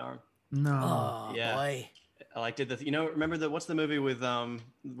muscle in my arm. No. Oh Yeah. boy. I like did the remember what's the movie with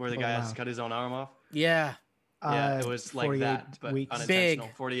where the guy has to cut his own arm off? Yeah. Yeah, it was like 48 that, but weeks. unintentional.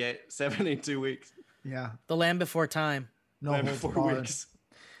 Big. 72 weeks. Yeah. The Land Before Time. No Maybe holds 4 barred. weeks.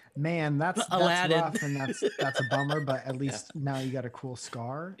 Man, that's Aladdin. rough, and that's a bummer. But at least now you got a cool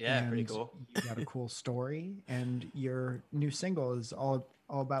scar. Yeah, pretty and cool. You got a cool story, and your new single is all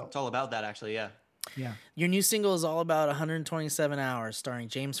about. It's all about that, actually. Yeah, Yeah. Your new single is all about 127 hours, starring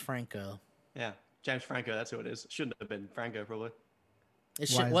James Franco. yeah. James Franco, that's who it is. Shouldn't have been Franco, probably. It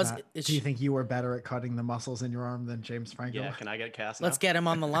Why is was. that? It Do you think you were better at cutting the muscles in your arm than James Franco? Yeah, can I get cast now? Let's get him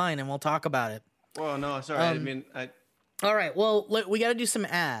on the line and we'll talk about it. Well, no, sorry. I mean, All right. Well, we got to do some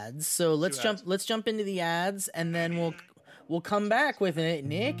ads. So let's Two jump. ads. Let's jump into the ads, and then we'll come back with it.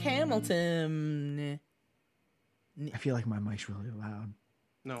 Nick Hamilton. I feel like my mic's really loud.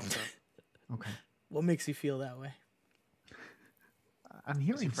 no. It's not. Okay. What makes you feel that way? I'm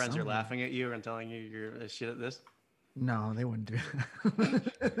hearing Your friends are something. laughing at you and telling you you're shit at this. No, they wouldn't do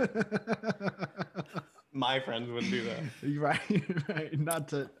that. My friends wouldn't do that. You're right, right. Not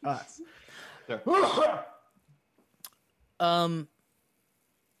to us. There.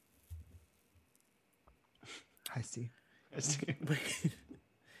 Hi, Steve. Hey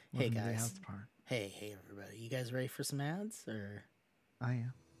Welcome to the guys. house part. Hey everybody. You guys ready for some ads or? I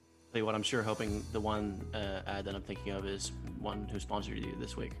am. Tell you what, I'm sure hoping the one ad that I'm thinking of is one who sponsored you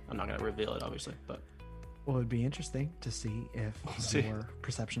this week. I'm not going to reveal it, obviously, but Well, it'd be interesting to see if see. your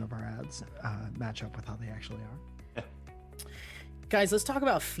perception of our ads match up with how they actually are. Guys, let's talk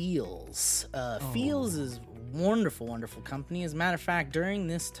about Feels. Feels is wonderful, wonderful company. As a matter of fact, during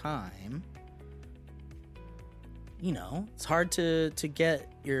this time, you know, it's hard to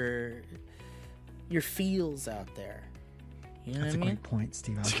get your feels out there. You know That's a what I mean? great point,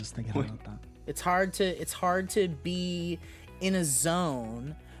 Steve. I was just thinking about that. It's hard to be in a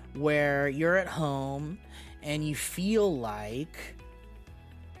zone where you're at home and you feel like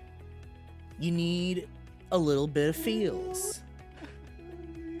you need a little bit of feels.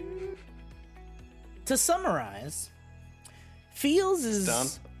 To summarize, feels is Done.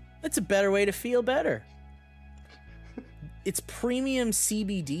 it's a better way to feel better. It's premium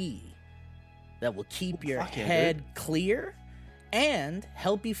CBD that will keep your fuck yeah, head clear and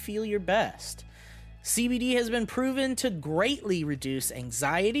help you feel your best. CBD has been proven to greatly reduce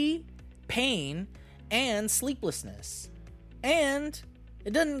anxiety, pain, and sleeplessness. And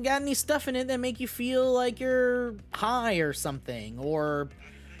it doesn't got any stuff in it that make you feel like you're high or something, or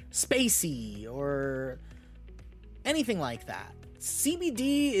spacey, or anything like that.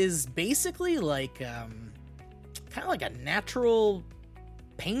 CBD is basically like kind of like a natural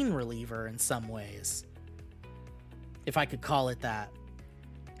pain reliever in some ways, if I could call it that.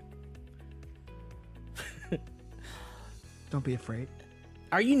 Don't be afraid.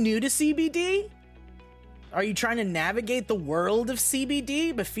 Are you new to CBD? Are you trying to navigate the world of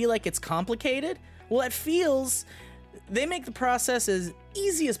CBD but feel like it's complicated? Well, at Feels, they make the process as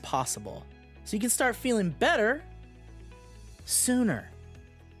easy as possible so you can start feeling better sooner.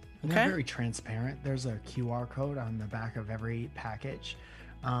 And Okay? They're very transparent. There's a QR code on the back of every package.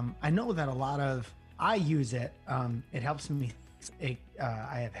 I know that I use it. It helps me.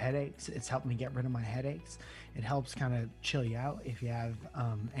 I have headaches. It's helped me get rid of my headaches. It helps kind of chill you out if you have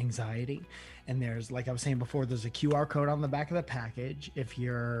anxiety. And there's, like I was saying before, there's a QR code on the back of the package. If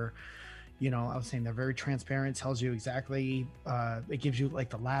you're, I was saying they're very transparent. It tells you exactly, it gives you like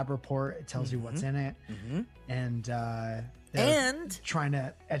the lab report. It tells you what's in it. And they're And trying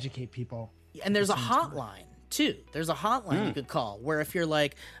to educate people. And there's a Seems good. hotline too. There's a hotline you could call where if you're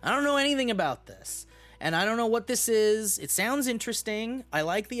like, I don't know anything about this and I don't know what this is, it sounds interesting, I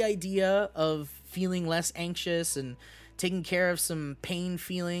like the idea of feeling less anxious and taking care of some pain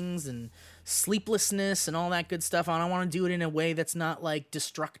feelings and sleeplessness and all that good stuff. I don't want to do it in a way that's not like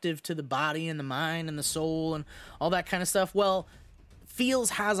destructive to the body and the mind and the soul and all that kind of stuff. Well,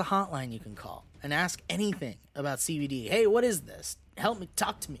 Feels has a hotline you can call and ask anything about CBD. Hey, what is this? Help me,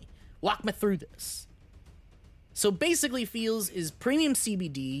 talk to me, walk me through this. So basically, Feels is premium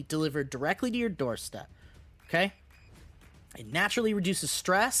CBD delivered directly to your doorstep. Okay? It naturally reduces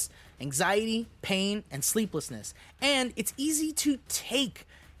stress, anxiety, pain, and sleeplessness. And it's easy to take.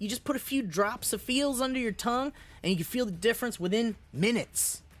 You just put a few drops of Feels under your tongue, and you can feel the difference within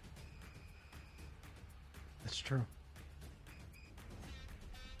minutes. That's true.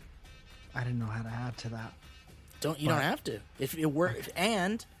 I didn't know how to add to that. You don't have to. If it works,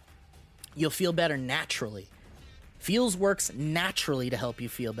 and you'll feel better naturally. Feels works naturally to help you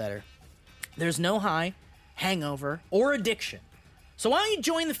feel better. There's no high, hangover, or addiction. So why don't you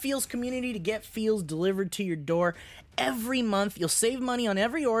join the Feels community to get Feels delivered to your door every month? You'll save money on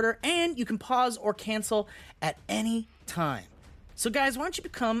every order, and you can pause or cancel at any time. So guys, why don't you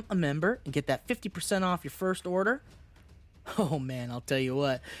become a member and get that 50% off your first order? Oh man, I'll tell you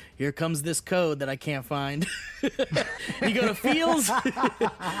what. Here comes this code that I can't find. You go to Feels.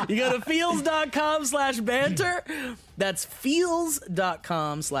 You go to feels.com/banter. That's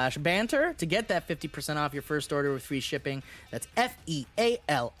feels.com/banter to get that 50% off your first order with free shipping. That's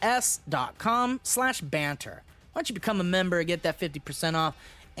feals.com/banter. Why don't you become a member and get that 50% off,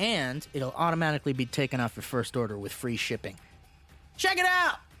 and it'll automatically be taken off your first order with free shipping. Check it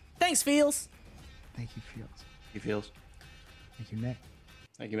out. Thanks, Feels. Thank you, Feels. He feels. Thank you, Nick.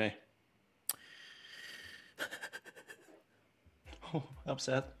 Thank you, May. Oh,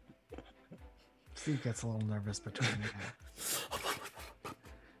 upset. Steve gets a little nervous between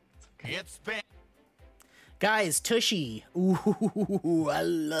Guys, Tushy. Ooh, I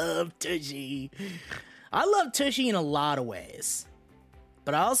love Tushy. I love Tushy in a lot of ways.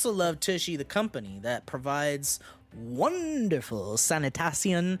 But I also love Tushy, the company that provides wonderful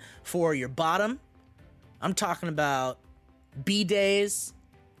sanitation for your bottom. I'm talking about bidets,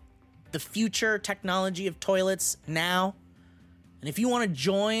 the future technology of toilets now. And if you want to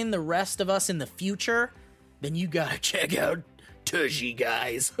join the rest of us in the future, then you gotta check out Tushy,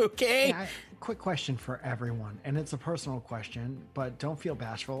 guys, okay? Yeah, quick question for everyone, and it's a personal question, but don't feel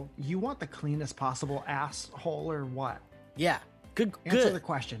bashful. You want the cleanest possible asshole or what? Yeah, good. Answer the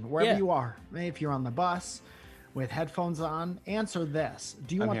question, wherever Yeah. you are. If you're on the bus with headphones on, answer this.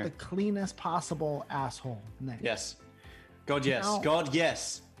 Do you I'm want here. the cleanest possible asshole? Nick? Yes. God, yes. Now- God,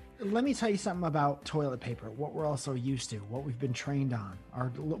 yes. Let me tell you something about toilet paper, what we're also used to, what we've been trained on. Our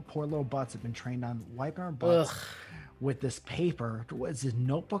poor little butts have been trained on wiping our butts with this paper. What is this,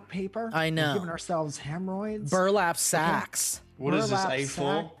 notebook paper? I know. We're giving ourselves hemorrhoids. Burlap sacks. What is this, Burlap A4?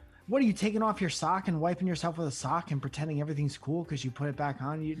 sack. What are you taking off your sock and wiping yourself with a sock and pretending everything's cool because you put it back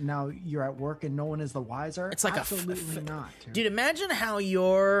on? Now you're at work and no one is the wiser. It's like absolutely not. Dude, imagine how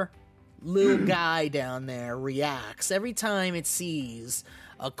your little guy down there reacts every time it sees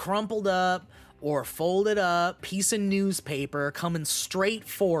a crumpled up or folded up piece of newspaper coming straight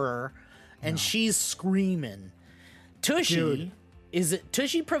for her, and she's screaming. Tushy Dude.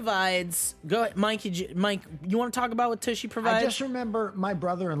 Tushy provides. Go ahead, Mike. Mike, you want to talk about what Tushy provides? I just remember my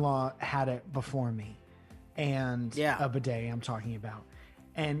brother-in-law had it before me, and Yeah. a bidet I'm talking about,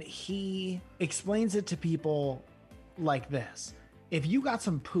 and he explains it to people like this: if you got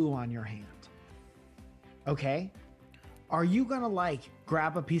some poo on your hand, okay, are you gonna like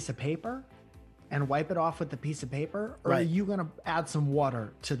grab a piece of paper and wipe it off with the piece of paper, or are Right. you gonna add some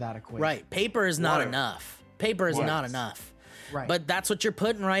water to that equation? Right. Paper is not Water. enough. Paper is Water. not enough. Right. But that's what you're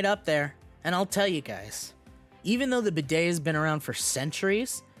putting right up there. And I'll tell you guys, even though the bidet has been around for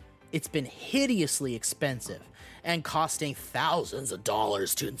centuries, it's been hideously expensive and costing thousands of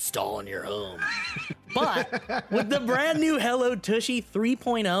dollars to install in your home. But with the brand new Hello Tushy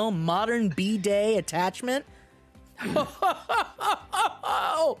 3.0 modern bidet attachment, the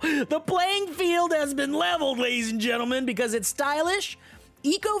playing field has been leveled, ladies and gentlemen, because it's stylish,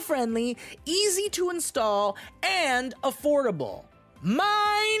 eco-friendly, easy to install, and affordable.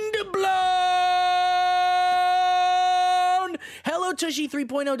 Mind blown! Hello Tushy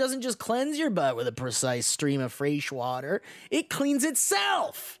 3.0 doesn't just cleanse your butt with a precise stream of fresh water, it cleans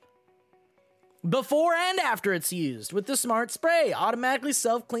itself before and after it's used with the Smart Spray, automatically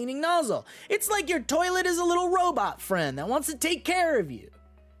self-cleaning nozzle. It's like your toilet is a little robot friend that wants to take care of you.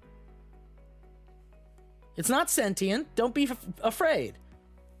 It's not sentient, don't be afraid.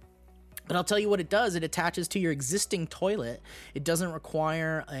 But I'll tell you what it does. It attaches to your existing toilet. It doesn't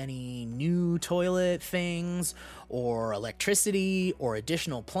require any new toilet things or electricity or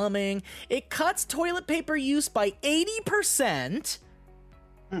additional plumbing. It cuts toilet paper use by 80%.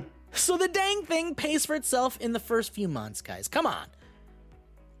 So the dang thing pays for itself in the first few months, guys. Come on.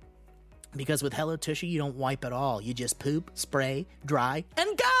 Because with Hello Tushy, you don't wipe at all. You just poop, spray, dry, and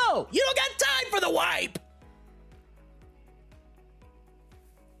go! You don't got time for the wipe!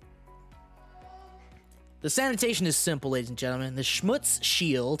 The sanitation is simple, ladies and gentlemen. The Schmutz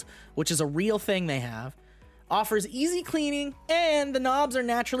Shield, which is a real thing they have, offers easy cleaning, and the knobs are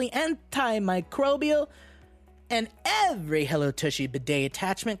naturally antimicrobial. And every Hello Tushy bidet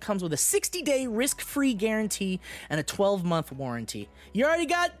attachment comes with a 60-day risk-free guarantee and a 12-month warranty. You already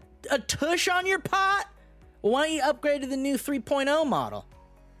got a tush on your pot? Well, why don't you upgrade to the new 3.0 model?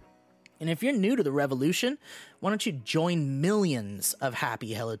 And if you're new to the revolution, why don't you join millions of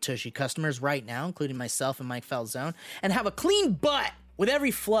happy Hello Tushy customers right now, including myself and Mike Falzone, and have a clean butt with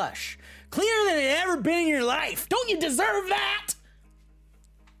every flush. Cleaner than it ever been in your life. Don't you deserve that?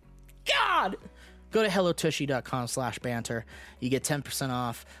 God! Go to hellotushy.com/banter. You get 10%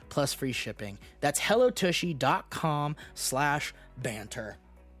 off plus free shipping. That's hellotushy.com/banter.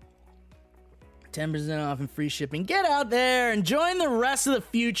 10% off and free shipping. Get out there and join the rest of the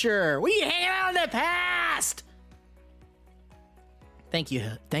future. We hanging out in the past. Thank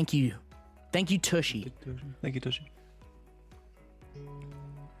you. Thank you. Thank you, Tushy. Thank you, Tushy.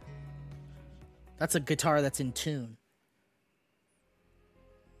 That's a guitar that's in tune.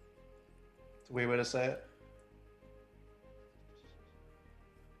 It's a weird way to say it.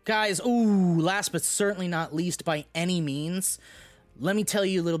 Guys, last but certainly not least by any means, let me tell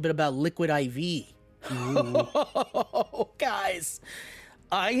you a little bit about Liquid IV. Guys,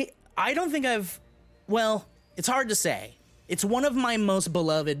 I don't think it's hard to say. It's one of my most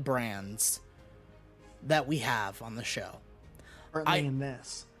beloved brands that we have on the show. Currently in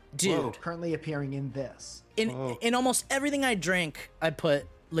this. Dude. Whoa. Currently appearing in this. In almost everything I drink, I put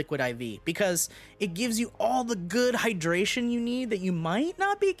Liquid IV because it gives you all the good hydration you need that you might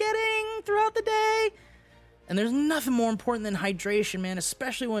not be getting throughout the day. And there's nothing more important than hydration, man,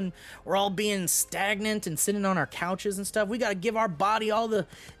 especially when we're all being stagnant and sitting on our couches and stuff. We got to give our body all the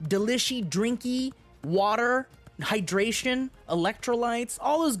delishy, drinky water, hydration, electrolytes,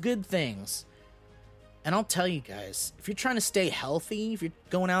 all those good things. And I'll tell you guys, if you're trying to stay healthy, if you're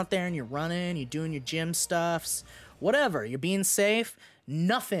going out there and you're running, you're doing your gym stuffs, whatever, you're being safe,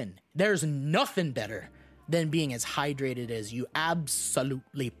 there's nothing better than being as hydrated as you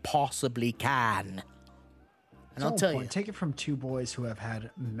absolutely possibly can. And I'll tell you, take it from two boys who have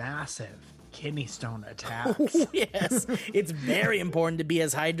had massive kidney stone attacks. Yes, it's very important to be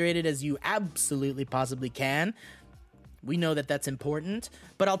as hydrated as you absolutely possibly can. We know that that's important,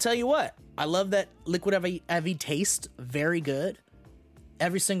 but I'll tell you what, I love that Liquid IV tastes very good.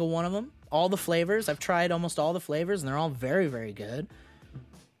 Every single one of them, all the flavors. I've tried almost all the flavors, and they're all very, very good.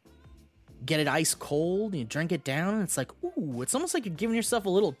 Get it ice cold, and you drink it down, and it's like, ooh, it's almost like you're giving yourself a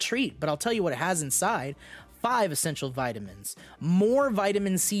little treat, but I'll tell you what it has inside. 5 essential vitamins, more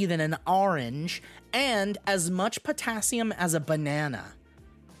vitamin C than an orange, and as much potassium as a banana.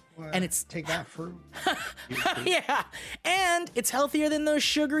 And it's take that fruit. Yeah, and it's healthier than those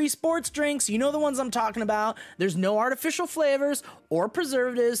sugary sports drinks. You know the ones I'm talking about. There's no artificial flavors or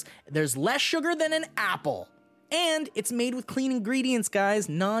preservatives. There's less sugar than an apple. And it's made with clean ingredients, guys.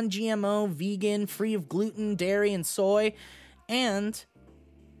 Non-GMO, vegan, free of gluten, dairy, and soy. And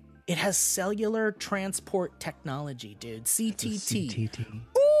it has cellular transport technology, dude. CTT.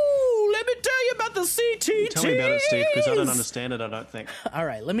 Ooh, let me tell you about the CTT. Tell me about it, Steve, because I don't understand it, I don't think. All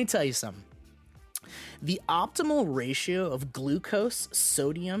right, let me tell you something. The optimal ratio of glucose,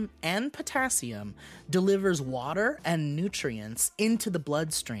 sodium, and potassium delivers water and nutrients into the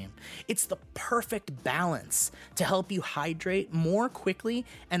bloodstream. It's the perfect balance to help you hydrate more quickly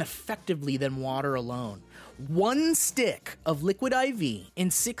and effectively than water alone. 1 stick of Liquid IV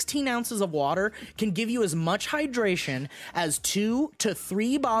in 16 ounces of water can give you as much hydration as 2 to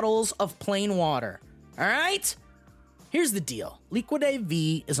 3 bottles of plain water. All right? Here's the deal. Liquid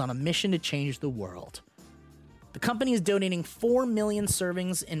IV is on a mission to change the world. The company is donating 4 million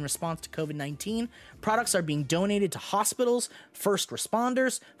servings in response to COVID-19. Products are being donated to hospitals, first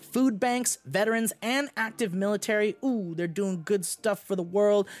responders, food banks, veterans, and active military. Ooh, they're doing good stuff for the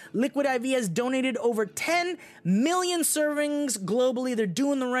world. Liquid IV has donated over 10 million servings globally. They're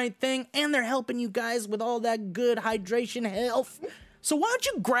doing the right thing, and they're helping you guys with all that good hydration health. So why don't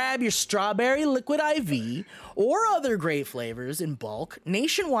you grab your strawberry Liquid IV or other great flavors in bulk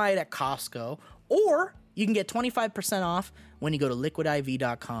nationwide at Costco, or you can get 25% off when you go to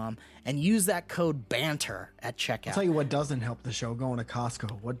liquidiv.com and use that code BANTER at checkout. I'll tell you what doesn't help the show, going to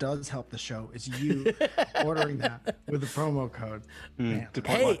Costco. What does help the show is you ordering that with the promo code.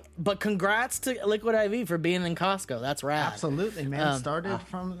 Hey, but congrats to Liquid IV for being in Costco. That's rad. Absolutely, man. Started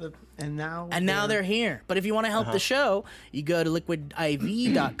from the... And now they're here. But if you want to help the show, you go to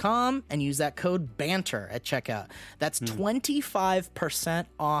liquidiv.com and use that code BANTER at checkout. That's 25%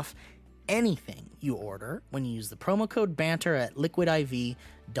 off anything you order when you use the promo code BANTER at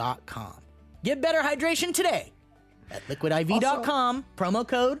liquidiv.com. Get better hydration today at liquidiv.com, promo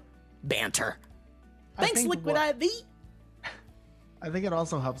code BANTER. Thanks, Liquid IV. I think it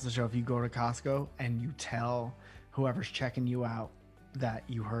also helps the show if you go to Costco and you tell whoever's checking you out that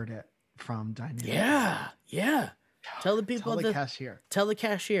you heard it from Dynamic. Yeah. Tell the people, tell the cashier. Tell the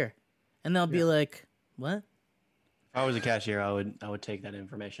cashier. And they'll be like, what? If I was a cashier, I would take that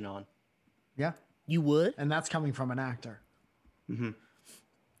information on. Yeah. You would? And that's coming from an actor. Mm-hmm.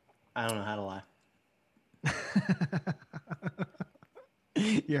 I don't know how to lie.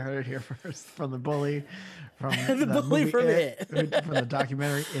 You heard it here first from the bully, from the bully movie from It, from the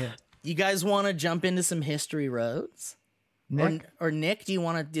documentary It. You guys want to jump into some history roads? Nick? Or Nick, do you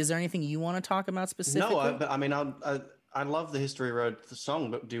want to? Is there anything you want to talk about specifically? No, but I mean, I love the History Road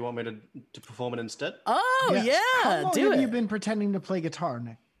song, but do you want me to perform it instead? Oh yeah, How long do have it. you been pretending to play guitar,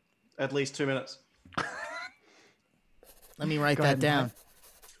 Nick? At least 2 minutes. Let me write Go that ahead, down. Mike.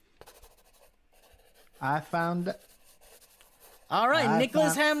 I found. All right, I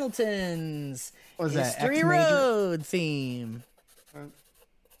Nicholas found- Hamilton's What was that, History X major? Road theme.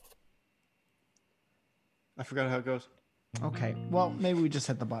 I forgot how it goes. Okay, well, maybe we just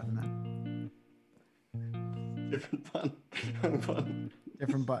hit the button then. Different button.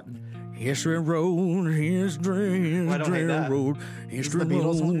 Different button. History Road, History, Well, I don't hate History that. Road, History the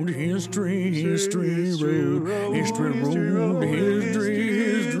Beatles one? Road, History, History Road, History Road,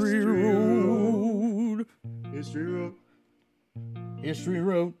 History Road, History Road. History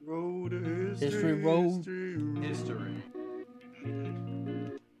Road, Road History Road. History.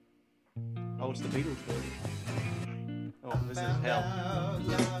 Oh, it's the Beatles version. Oh, this is hell.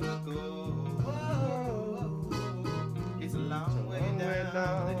 It's a long way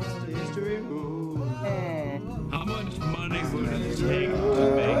down the History Road. How much money would it take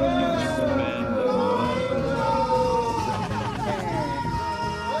to make you spend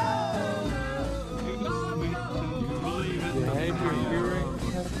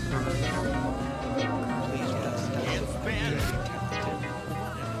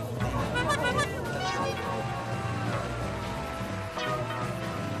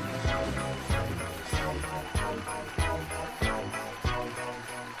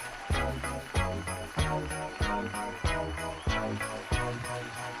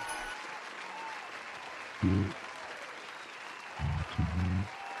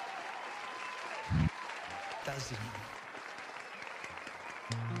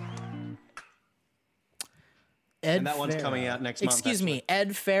Ed And that one's Farrow. coming out next month, Excuse me,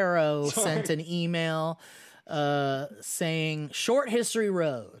 Ed Farrow sent an email saying, Short History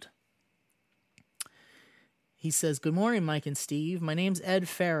Road. He says, Good morning, Mike and Steve. My name's Ed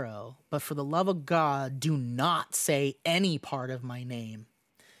Farrow, but for the love of God, do not say any part of my name.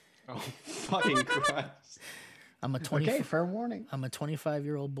 Oh, fucking Christ. I'm a Okay, fair warning. I'm a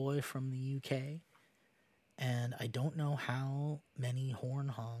 25-year-old boy from the UK, and I don't know how many horn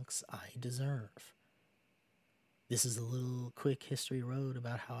honks I deserve. This is a little quick history road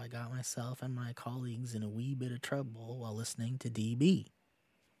about how I got myself and my colleagues in a wee bit of trouble while listening to DB.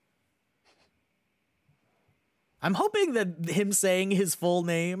 I'm hoping that him saying his full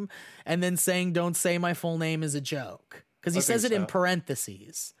name and then saying don't say my full name is a joke. Because he I says it think in so.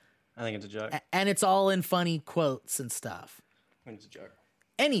 parentheses. I think it's a joke. And it's all in funny quotes and stuff. I think it's a joke.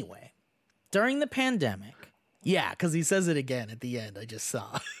 Anyway, during the pandemic, yeah, because he says it again at the end. I just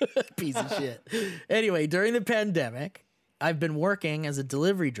saw. Piece of shit. Anyway, during the pandemic, I've been working as a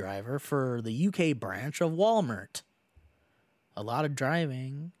delivery driver for the UK branch of Walmart. A lot of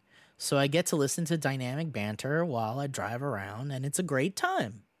driving, so I get to listen to dynamic banter while I drive around, and it's a great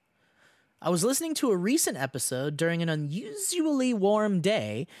time. I was listening to a recent episode during an unusually warm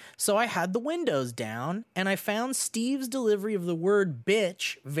day, so I had the windows down, and I found Steve's delivery of the word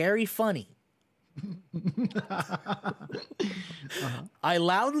bitch very funny. I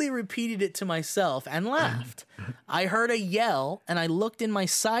loudly repeated it to myself and laughed. I heard a yell, and I looked in my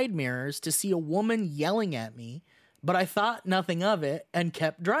side mirrors to see a woman yelling at me, but I thought nothing of it and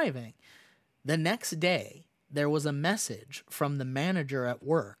kept driving. The next day, there was a message from the manager at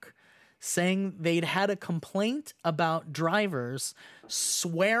work saying they'd had a complaint about drivers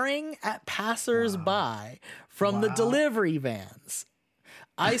swearing at passers-by from the delivery vans.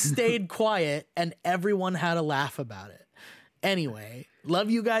 I stayed quiet and everyone had a laugh about it. Anyway, love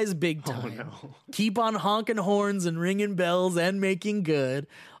you guys big time. Keep on honking horns and ringing bells and making good.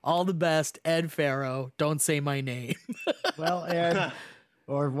 All the best, Ed Farrow. Don't say my name. Well, Ed,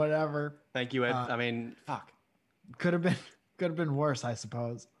 or whatever. Thank you, Ed. I mean, fuck. Could have been worse, I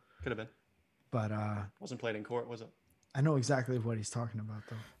suppose. Could have been. But Wasn't played in court, was it? I know exactly what he's talking about,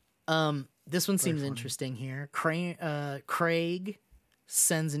 though. This one seems interesting here. Craig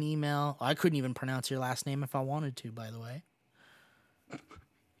sends an email. I couldn't even pronounce your last name if I wanted to, by the way.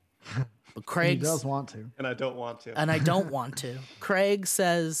 But He Craig does want to. And I don't want to. and I don't want to. Craig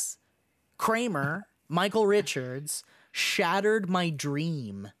says, Kramer, Michael Richards, shattered my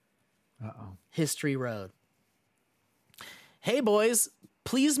dream. Uh-oh. History Road. Hey, boys,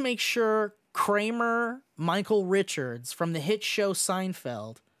 please make sure Kramer, Michael Richards from the hit show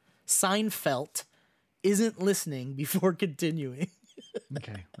Seinfeld, isn't listening before continuing.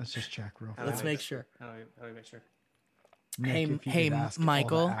 Okay, let's just check real quick. Let's make sure. How do we make sure? Nick, Hey, if you hey, could ask all the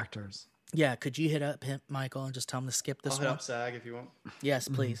Michael. actors. Yeah, could you hit up Michael and just tell him to skip I'll this hit one? up SAG if you want. Yes,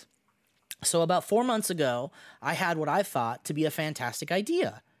 please. So about 4 months ago, I had what I thought to be a fantastic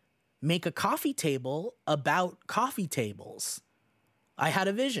idea. Make a coffee table about coffee tables. I had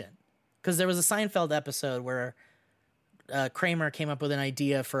a vision because there was a Seinfeld episode where Kramer came up with an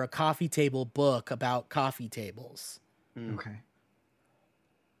idea for a coffee table book about coffee tables. Okay.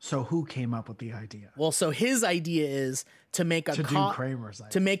 So who came up with the idea? Well, so his idea is to make a To do Kramer's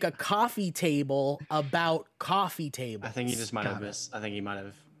idea. to make a coffee table about coffee tables. I think he just might have Got it. missed. I think he might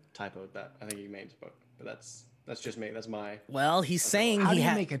have typoed that. I think he made his book, but that's just me. That's my. Well, he's saying How he do you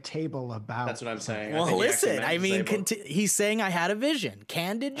had. make a table about? That's what I'm saying. Well, think he actually listen. meant I to say mean, book. he's saying I had a vision.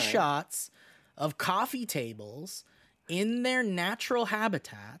 Candid shots of coffee tables in their natural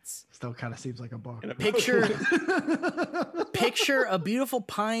habitats. Still kind of seems like a book. Picture a beautiful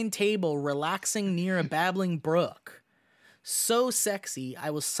pine table relaxing near a babbling brook. So sexy, I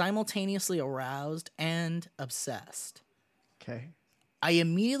was simultaneously aroused and obsessed. Okay. I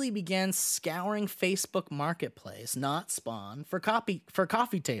immediately began scouring Facebook Marketplace, not Spawn, for coffee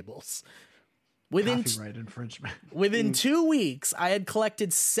tables. Copyright infringement. Within 2 weeks, I had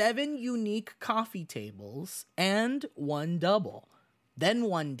collected 7 unique coffee tables and 1 double. Then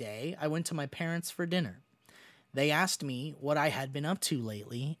one day, I went to my parents for dinner. They asked me what I had been up to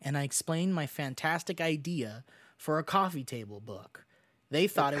lately, and I explained my fantastic idea for a coffee table book. They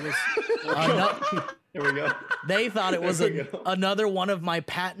thought it was Here we go. They thought it was There we go. another one of my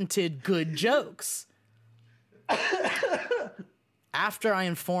patented good jokes. After I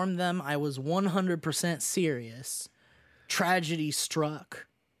informed them I was 100% serious, tragedy struck.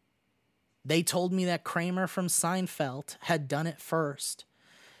 They told me that Kramer from Seinfeld had done it first.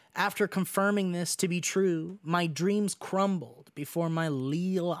 After confirming this to be true, my dreams crumbled before my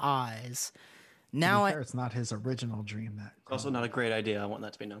leal eyes. Now It's not his original dream. That Also, not a great idea. I want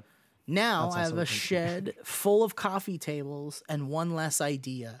that to be known. Now That's I have also a a good shed full of coffee tables and one less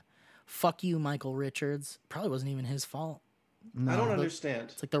idea. Fuck you, Michael Richards. Probably wasn't even his fault. I don't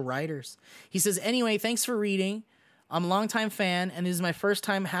understand. It's like the writers. He says, anyway, thanks for reading. I'm a longtime fan, and this is my first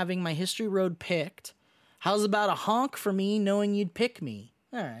time having my History Road picked. How's about a honk for me knowing you'd pick me?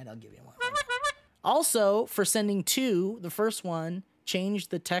 All right, I'll give you one. Also, for sending 2, the first one changed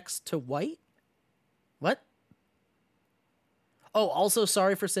the text to white. What? Oh, also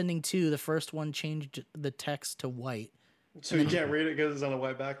sorry for sending 2. The first one changed the text to white. So you can't read it because it's on a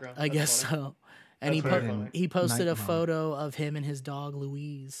white background. I guess so. And That's very funny. he posted a Night Mom. photo of him and his dog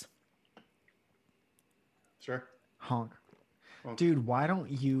Louise. Sure. honk. Dude, why don't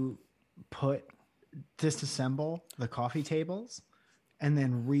you disassemble the coffee tables and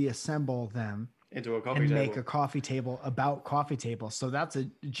then reassemble them Into a coffee and table. make a coffee table about coffee tables? So that's a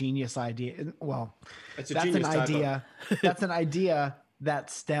genius idea. Well, It's a that's an genius typo. idea. That's an idea that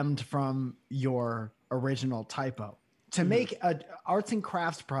stemmed from your original typo. To make an arts and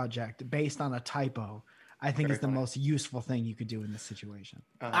crafts project based on a typo, I think Very is the funny. most useful thing you could do in this situation.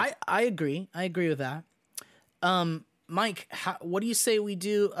 I agree. I agree with that. Mike, what do you say we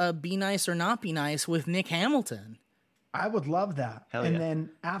do Be Nice or Not Be Nice with Nick Hamilton? I would love that. Hell and yeah. then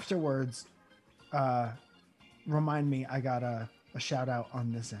afterwards, remind me I got a shout out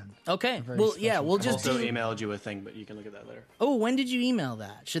on this end. Okay. A very Well, yeah, special we'll I just also do. emailed you a thing, but you can look at that later. Oh, when did you email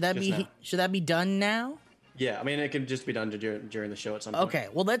that? Should that Just be now. should that be done now? Yeah, I mean, it can just be done during the show at some point. Okay.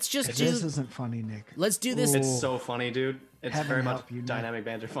 Well, let's just This do. isn't funny, Nick. Let's do this. It's so funny, dude. It's Heaven very much help you, Nick. dynamic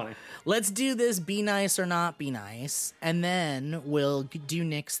banter funny. Let's do this. Be nice or not be nice, and then we'll do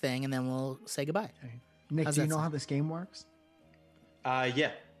Nick's thing, and then we'll say goodbye. Nick, How's do you that know sound? how this game works?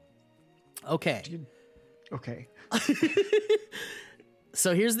 Yeah. Okay. Okay.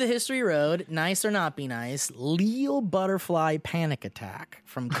 So here's the history road. Nice or not be nice. Leo Butterfly Panic Attack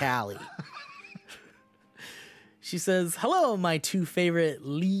from Callie. She says, hello, my 2 favorite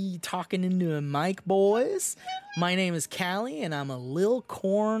Lee talking into a mic boys. My name is Callie, and I'm a Lil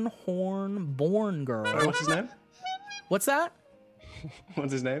Corn Horn born girl. What's his name? What's that?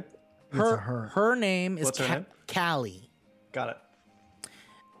 What's his name? Her name is What's her name? Callie. Got it.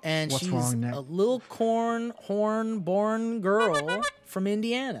 And What's she's wrong, Nick? a Lil Corn Horn born girl from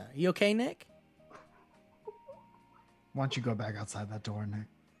Indiana. You okay, Nick? Why don't you go back outside that door,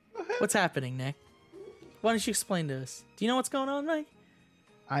 Nick? What's happening, Nick? Why don't you explain to us? Do you know what's going on, Mike?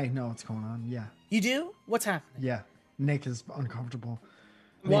 I know what's going on. Yeah. You do? What's happening? Yeah. Nick is uncomfortable.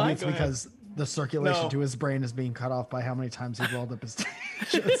 Maybe Why? it's Go ahead. because the circulation No. to his brain is being cut off by how many times he rolled up his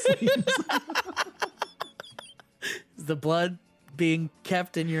sleeves. Is the blood being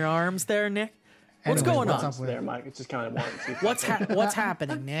kept in your arms there, Nick? What's Anyways, going what's on? up with There, Mike. It's just kind of once. What's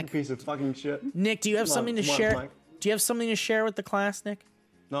happening, Nick? Piece of fucking shit. Nick, do you have Come on, something to come on, share? Mike. Do you have something to share with the class, Nick?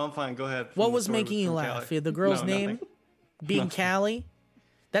 No, I'm fine. Go ahead. What From the was story making you from laugh? Callie. The girl's No, name nothing. being Callie?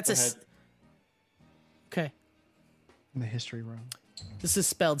 That's Go a ahead. Okay. in the history room. This is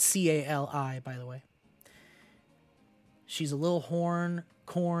spelled Cali, by the way. She's a little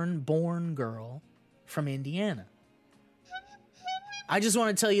corn-born girl from Indiana. I just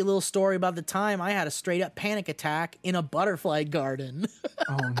want to tell you a little story about the time I had a straight-up panic attack in a butterfly garden.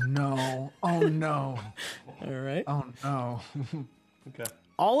 Oh, no. Oh, no. All right. Oh, no. Okay.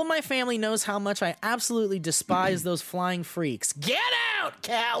 All of my family knows how much I absolutely despise those flying freaks. Get out,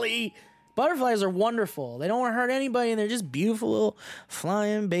 Callie! Butterflies are wonderful. They don't hurt anybody, and they're just beautiful little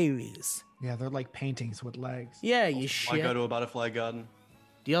flying babies. Yeah, they're like paintings with legs. Yeah, you Why shit. go to a butterfly garden?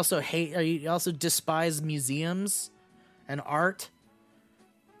 Do you also you also despise museums and art?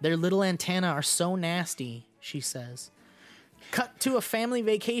 Their little antennae are so nasty, she says. Cut to a family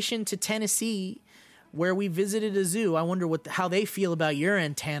vacation to Tennessee where we visited a zoo. I wonder how they feel about your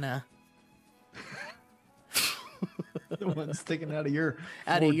antenna. The one sticking out of your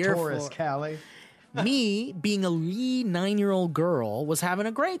Out of Ford your Taurus, Ford. Callie. Me, being a wee 9-year-old girl, was having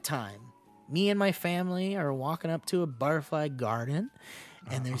a great time. Me and my family are walking up to a butterfly garden,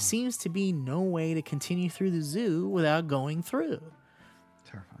 and there seems to be no way to continue through the zoo without going through.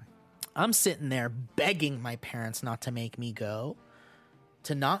 Terrifying. I'm sitting there begging my parents not to make me go,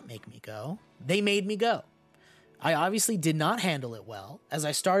 to not make me go. They made me go. I obviously did not handle it well as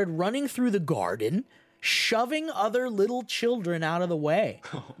I started running through the garden, shoving other little children out of the way.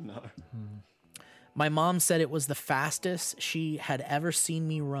 Oh, no. My mom said it was the fastest she had ever seen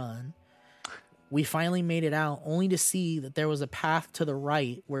me run. We finally made it out, only to see that there was a path to the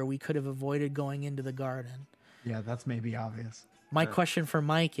right where we could have avoided going into the garden. Yeah, that's maybe obvious. My question for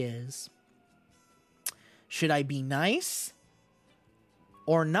Mike is, should I be nice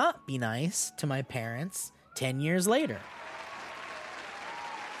or not be nice to my parents 10 years later?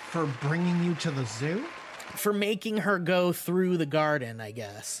 For bringing you to the zoo? For making her go through the garden, I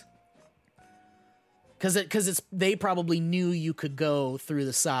guess. Because they probably knew you could go through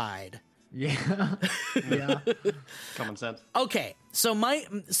the side. Yeah. Yeah. Common sense. Okay, so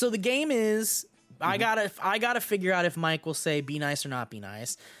the game is I gotta figure out if Mike will say be nice or not be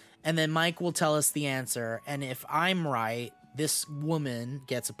nice, and then Mike will tell us the answer. And if I'm right, this woman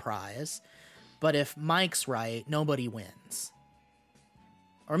gets a prize. But if Mike's right, nobody wins.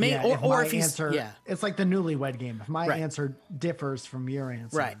 Or maybe, Yeah, or my if he's answer, it's like the newlywed game. If my Right. answer differs from your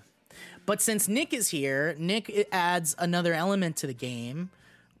answer, right. But since Nick is here, Nick adds another element to the game,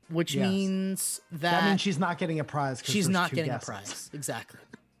 which Yes. means that means she's not getting a prize. 'Cause she's there's not two getting guesses. a prize. Exactly.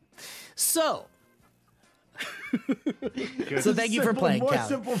 So, Good. so thank you for Simple, playing, more Callie.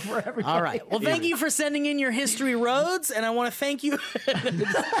 simple for everybody. All right. Well, thank you for sending in your history roads, and I want to thank you.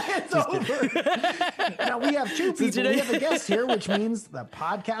 It's over. Now we have two people. today- We have a guest here, which means the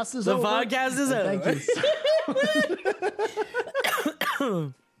podcast is The over. podcast is And over. Thank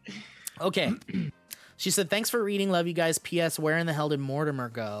you. Okay. She said, thanks for reading. Love you guys. P.S. Where in the hell did Mortimer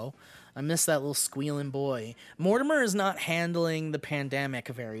go? I miss that little squealing boy. Mortimer is not handling the pandemic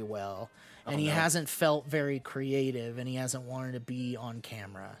very well. And he hasn't felt very creative, and he hasn't wanted to be on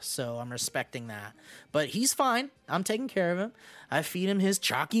camera. So I'm respecting that. But he's fine. I'm taking care of him. I feed him his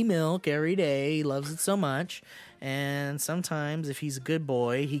chalky milk every day. He loves it so much. And sometimes, if he's a good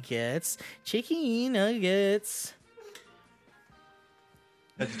boy, he gets chicken nuggets.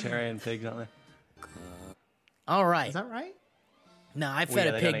 Vegetarian pigs, aren't they? All right. Is that right? No, I Well, fed yeah,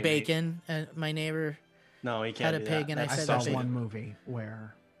 a they pig don't eat meat. bacon. My neighbor No, he had can't a do pig, that. and I I said saw that bacon. one movie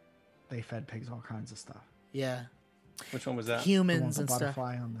where they fed pigs all kinds of stuff. Yeah, Which one was that? The one humans with the and stuff.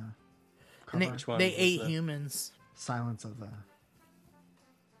 butterfly on the And cover. Which one they was ate that? humans. Silence of the.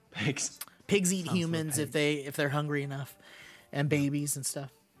 Pigs. Pigs eat Sounds like humans pigs. if they're hungry enough, and babies and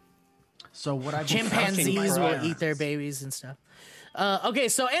stuff. So what I Chimpanzees will Christ. eat their babies and stuff. Okay,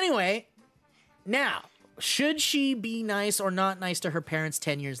 so anyway, now should she be nice or not nice to her parents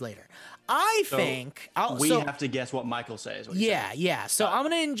 10 years later? I think We so- have to guess what Michael says. What you're Yeah, saying. yeah. So I'm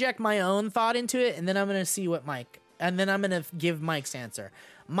gonna inject my own thought into it, and then I'm gonna see what and then I'm gonna give Mike's answer.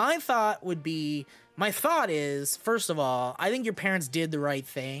 My thought is, first of all, I think your parents did the right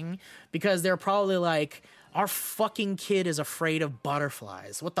thing because they're probably like, our fucking kid is afraid of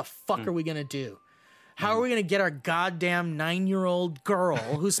butterflies. What the fuck are we gonna do? How are we gonna get our goddamn 9-year-old girl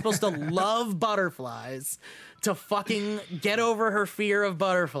who's supposed to love butterflies to fucking get over her fear of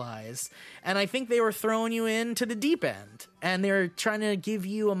butterflies? And I think they were throwing you into the deep end, and they're trying to give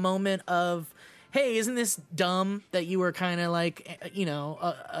you a moment of, hey, isn't this dumb that you were kind of like,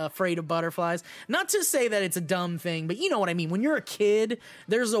 afraid of butterflies? Not to say that it's a dumb thing, but you know what I mean. When you're a kid,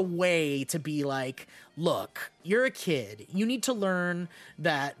 there's a way to be like, look, you're a kid. You need to learn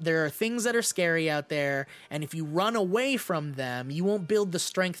that there are things that are scary out there, and if you run away from them, you won't build the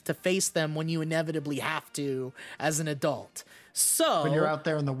strength to face them when you inevitably have to as an adult. So when you're out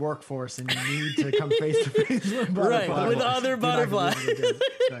there in the workforce and you need to come face to face with butterflies, right, with other butterflies,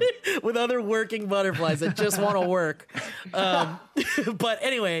 with other working butterflies that just want to work. But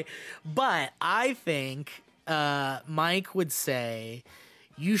anyway, I think Mike would say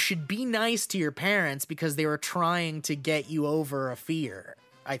you should be nice to your parents because they were trying to get you over a fear.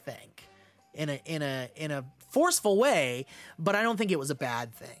 I think in a forceful way, but I don't think it was a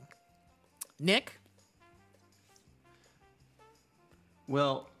bad thing. Nick?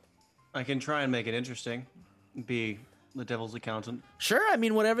 Well, I can try and make it interesting. Be the devil's accountant. Sure, I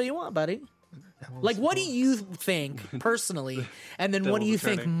mean, whatever you want, buddy. Like, what do you think personally? And then what do you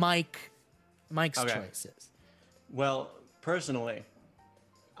think Mike's choice is? Well, personally,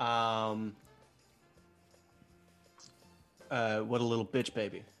 what a little bitch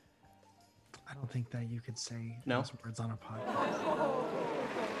baby. I don't think that you could say No? those words on a podcast.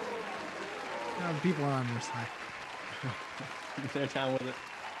 No, people are on your side. They're down with it.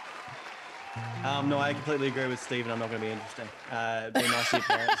 No, I completely agree with Steve, and I'm not going to be interesting. Be nice to your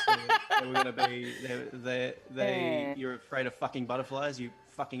parents. They were going to be. You're afraid of fucking butterflies, you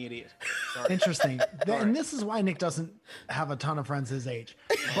fucking idiot. Sorry. Interesting. And this is why Nick doesn't have a ton of friends his age.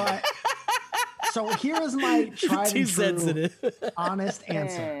 But so here is my tried and true, honest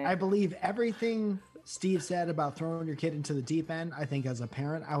answer. I believe everything Steve said about throwing your kid into the deep end. I think as a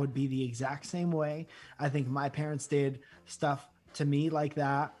parent, I would be the exact same way. I think my parents did stuff to me like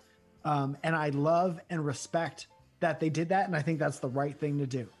that. And I love and respect that they did that. And I think that's the right thing to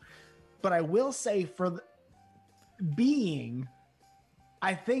do. But I will say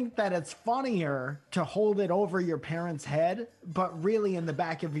I think that it's funnier to hold it over your parents' head, but really in the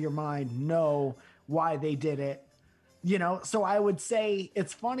back of your mind, know why they did it. So I would say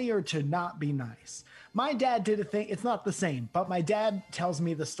it's funnier to not be nice. My dad did a thing. It's not the same, but my dad tells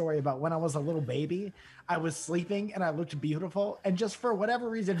me the story about when I was a little baby, I was sleeping and I looked beautiful. And just for whatever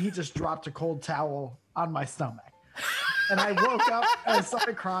reason, he just dropped a cold towel on my stomach. And I woke up and I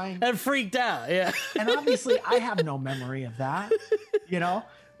started crying. And freaked out, yeah. And obviously I have no memory of that,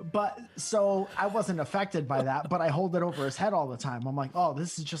 But so I wasn't affected by that, but I hold it over his head all the time. I'm like, oh,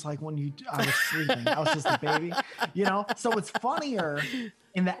 this is just like when I was sleeping. I was just a baby, So it's funnier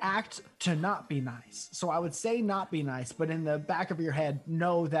in the act to not be nice. So I would say not be nice, but in the back of your head,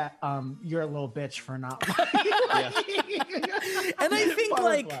 know that you're a little bitch for not. And I think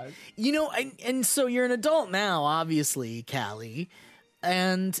and so you're an adult now, obviously, Callie.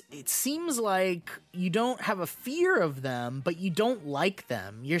 And it seems like you don't have a fear of them, but you don't like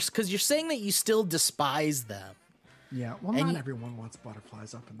them. Because you're saying that you still despise them. Yeah, well, not everyone wants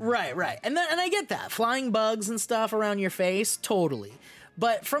butterflies up in there. Right. And I get that. Flying bugs and stuff around your face, totally.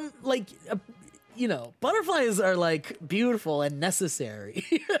 But from, butterflies are, beautiful and necessary.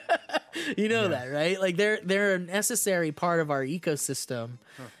 That, right? Like, they're a necessary part of our ecosystem.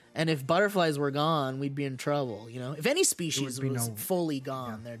 Huh. And if butterflies were gone, we'd be in trouble. If any species was fully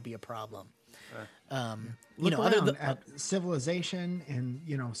gone, there'd be a problem. Look around at civilization and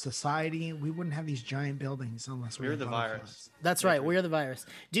society, we wouldn't have these giant buildings unless we were the virus. That's right, we're the virus,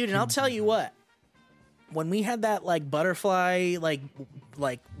 dude. And I'll tell you what, when we had that butterfly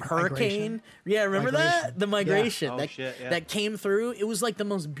hurricane, remember that the migration that came through? It was like the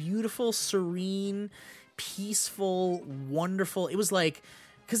most beautiful, serene, peaceful, wonderful. It was like.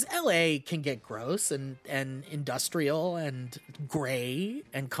 Because LA can get gross and industrial and gray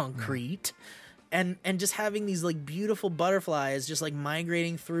and concrete, and just having these beautiful butterflies just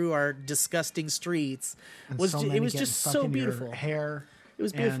migrating through our disgusting streets it was just so beautiful. Hair. It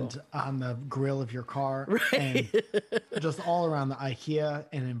was beautiful. And on the grill of your car, right. And just all around the IKEA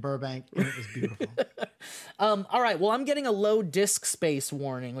and in Burbank, and it was beautiful. All right, well, I'm getting a low disk space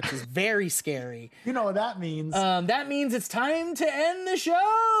warning, which is very scary. You know what that means? That means it's time to end the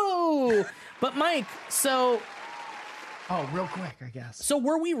show. But Mike, so real quick, I guess. So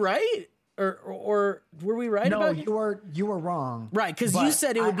were we right? Or were we right about you were wrong. Right, because you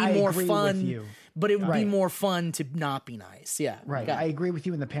said it would be more fun. But it would be more fun to not be nice. Yeah. Right. I agree with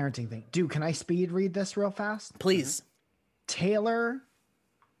you in the parenting thing. Dude, can I speed read this real fast? Please. Taylor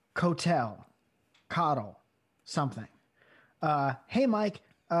Cottell. Something. Hey, Mike,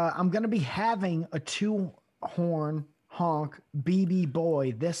 I'm going to be having a 2-horn honk BB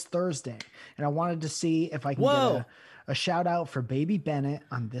boy this Thursday. And I wanted to see if I can get A shout out for Baby Bennett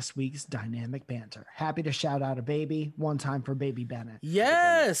on this week's Dynamic Banter. Happy to shout out a baby. One time for Baby Bennett.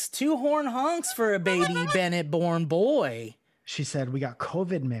 Yes, 2 horn honks for a baby Bennett born boy. She said, we got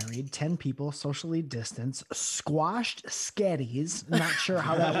COVID married, 10 people, socially distanced, squashed sketties. Not sure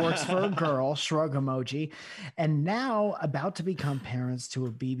how that works for a girl, shrug emoji. And now about to become parents to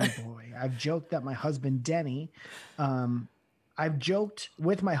a baby boy. I've joked with my husband, Denny,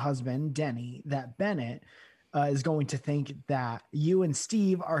 that Bennett is going to think that you and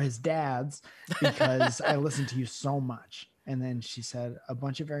Steve are his dads because I listen to you so much. And then she said a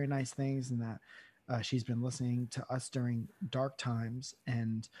bunch of very nice things and that she's been listening to us during dark times.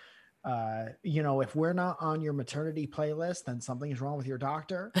 And, if we're not on your maternity playlist, then something is wrong with your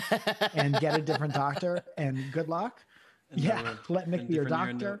doctor and get a different doctor and good luck. Let Nick be your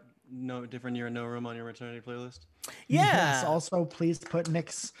doctor. No different year, no room on your maternity playlist. Yeah. Yes, also, please put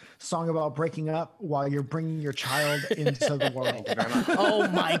Nick's song about breaking up while you're bringing your child into the world. Thank you very much. Oh,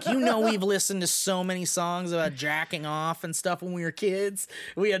 Mike, we've listened to so many songs about jacking off and stuff when we were kids.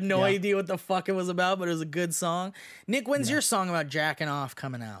 We had no idea what the fuck it was about, but it was a good song. Nick, when's your song about jacking off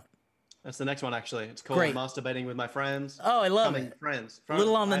coming out? That's the next one, actually. It's called Masturbating with My Friends. Oh, I love it. Friends. A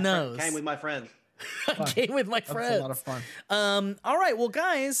little on the nose. Came with my friends. Came with my friends. That's a lot of fun. All right. Well,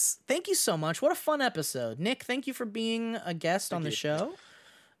 guys, thank you so much. What a fun episode. Nick, thank you for being a guest on the show.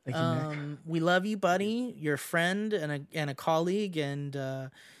 Thank you, Nick. We love you, buddy. You're a friend and a colleague, and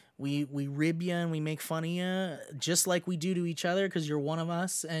we rib you and we make fun of you just like we do to each other because you're one of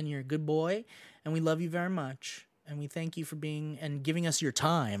us and you're a good boy, and we love you very much. And we thank you for being and giving us your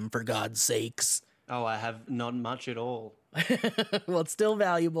time, for God's sakes. Oh, I have not much at all. Well, it's still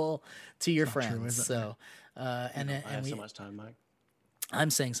valuable to your Not true, friends. is it? So, I have so much time, Mike. I'm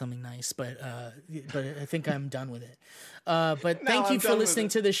saying something nice, but I think I'm done with it. But thank I'm you for done with listening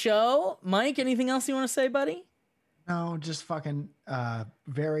it. to the show, Mike. Anything else you want to say, buddy? No, just fucking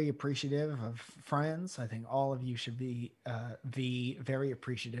very appreciative of friends. I think all of you should be very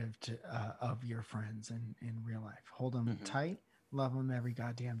appreciative of your friends in real life. Hold them tight, love them every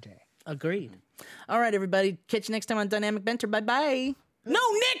goddamn day. Agreed. All right, everybody. Catch you next time on Dynamic Banter. Bye-bye. No,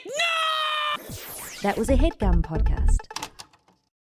 Nick, no! That was a HeadGum podcast.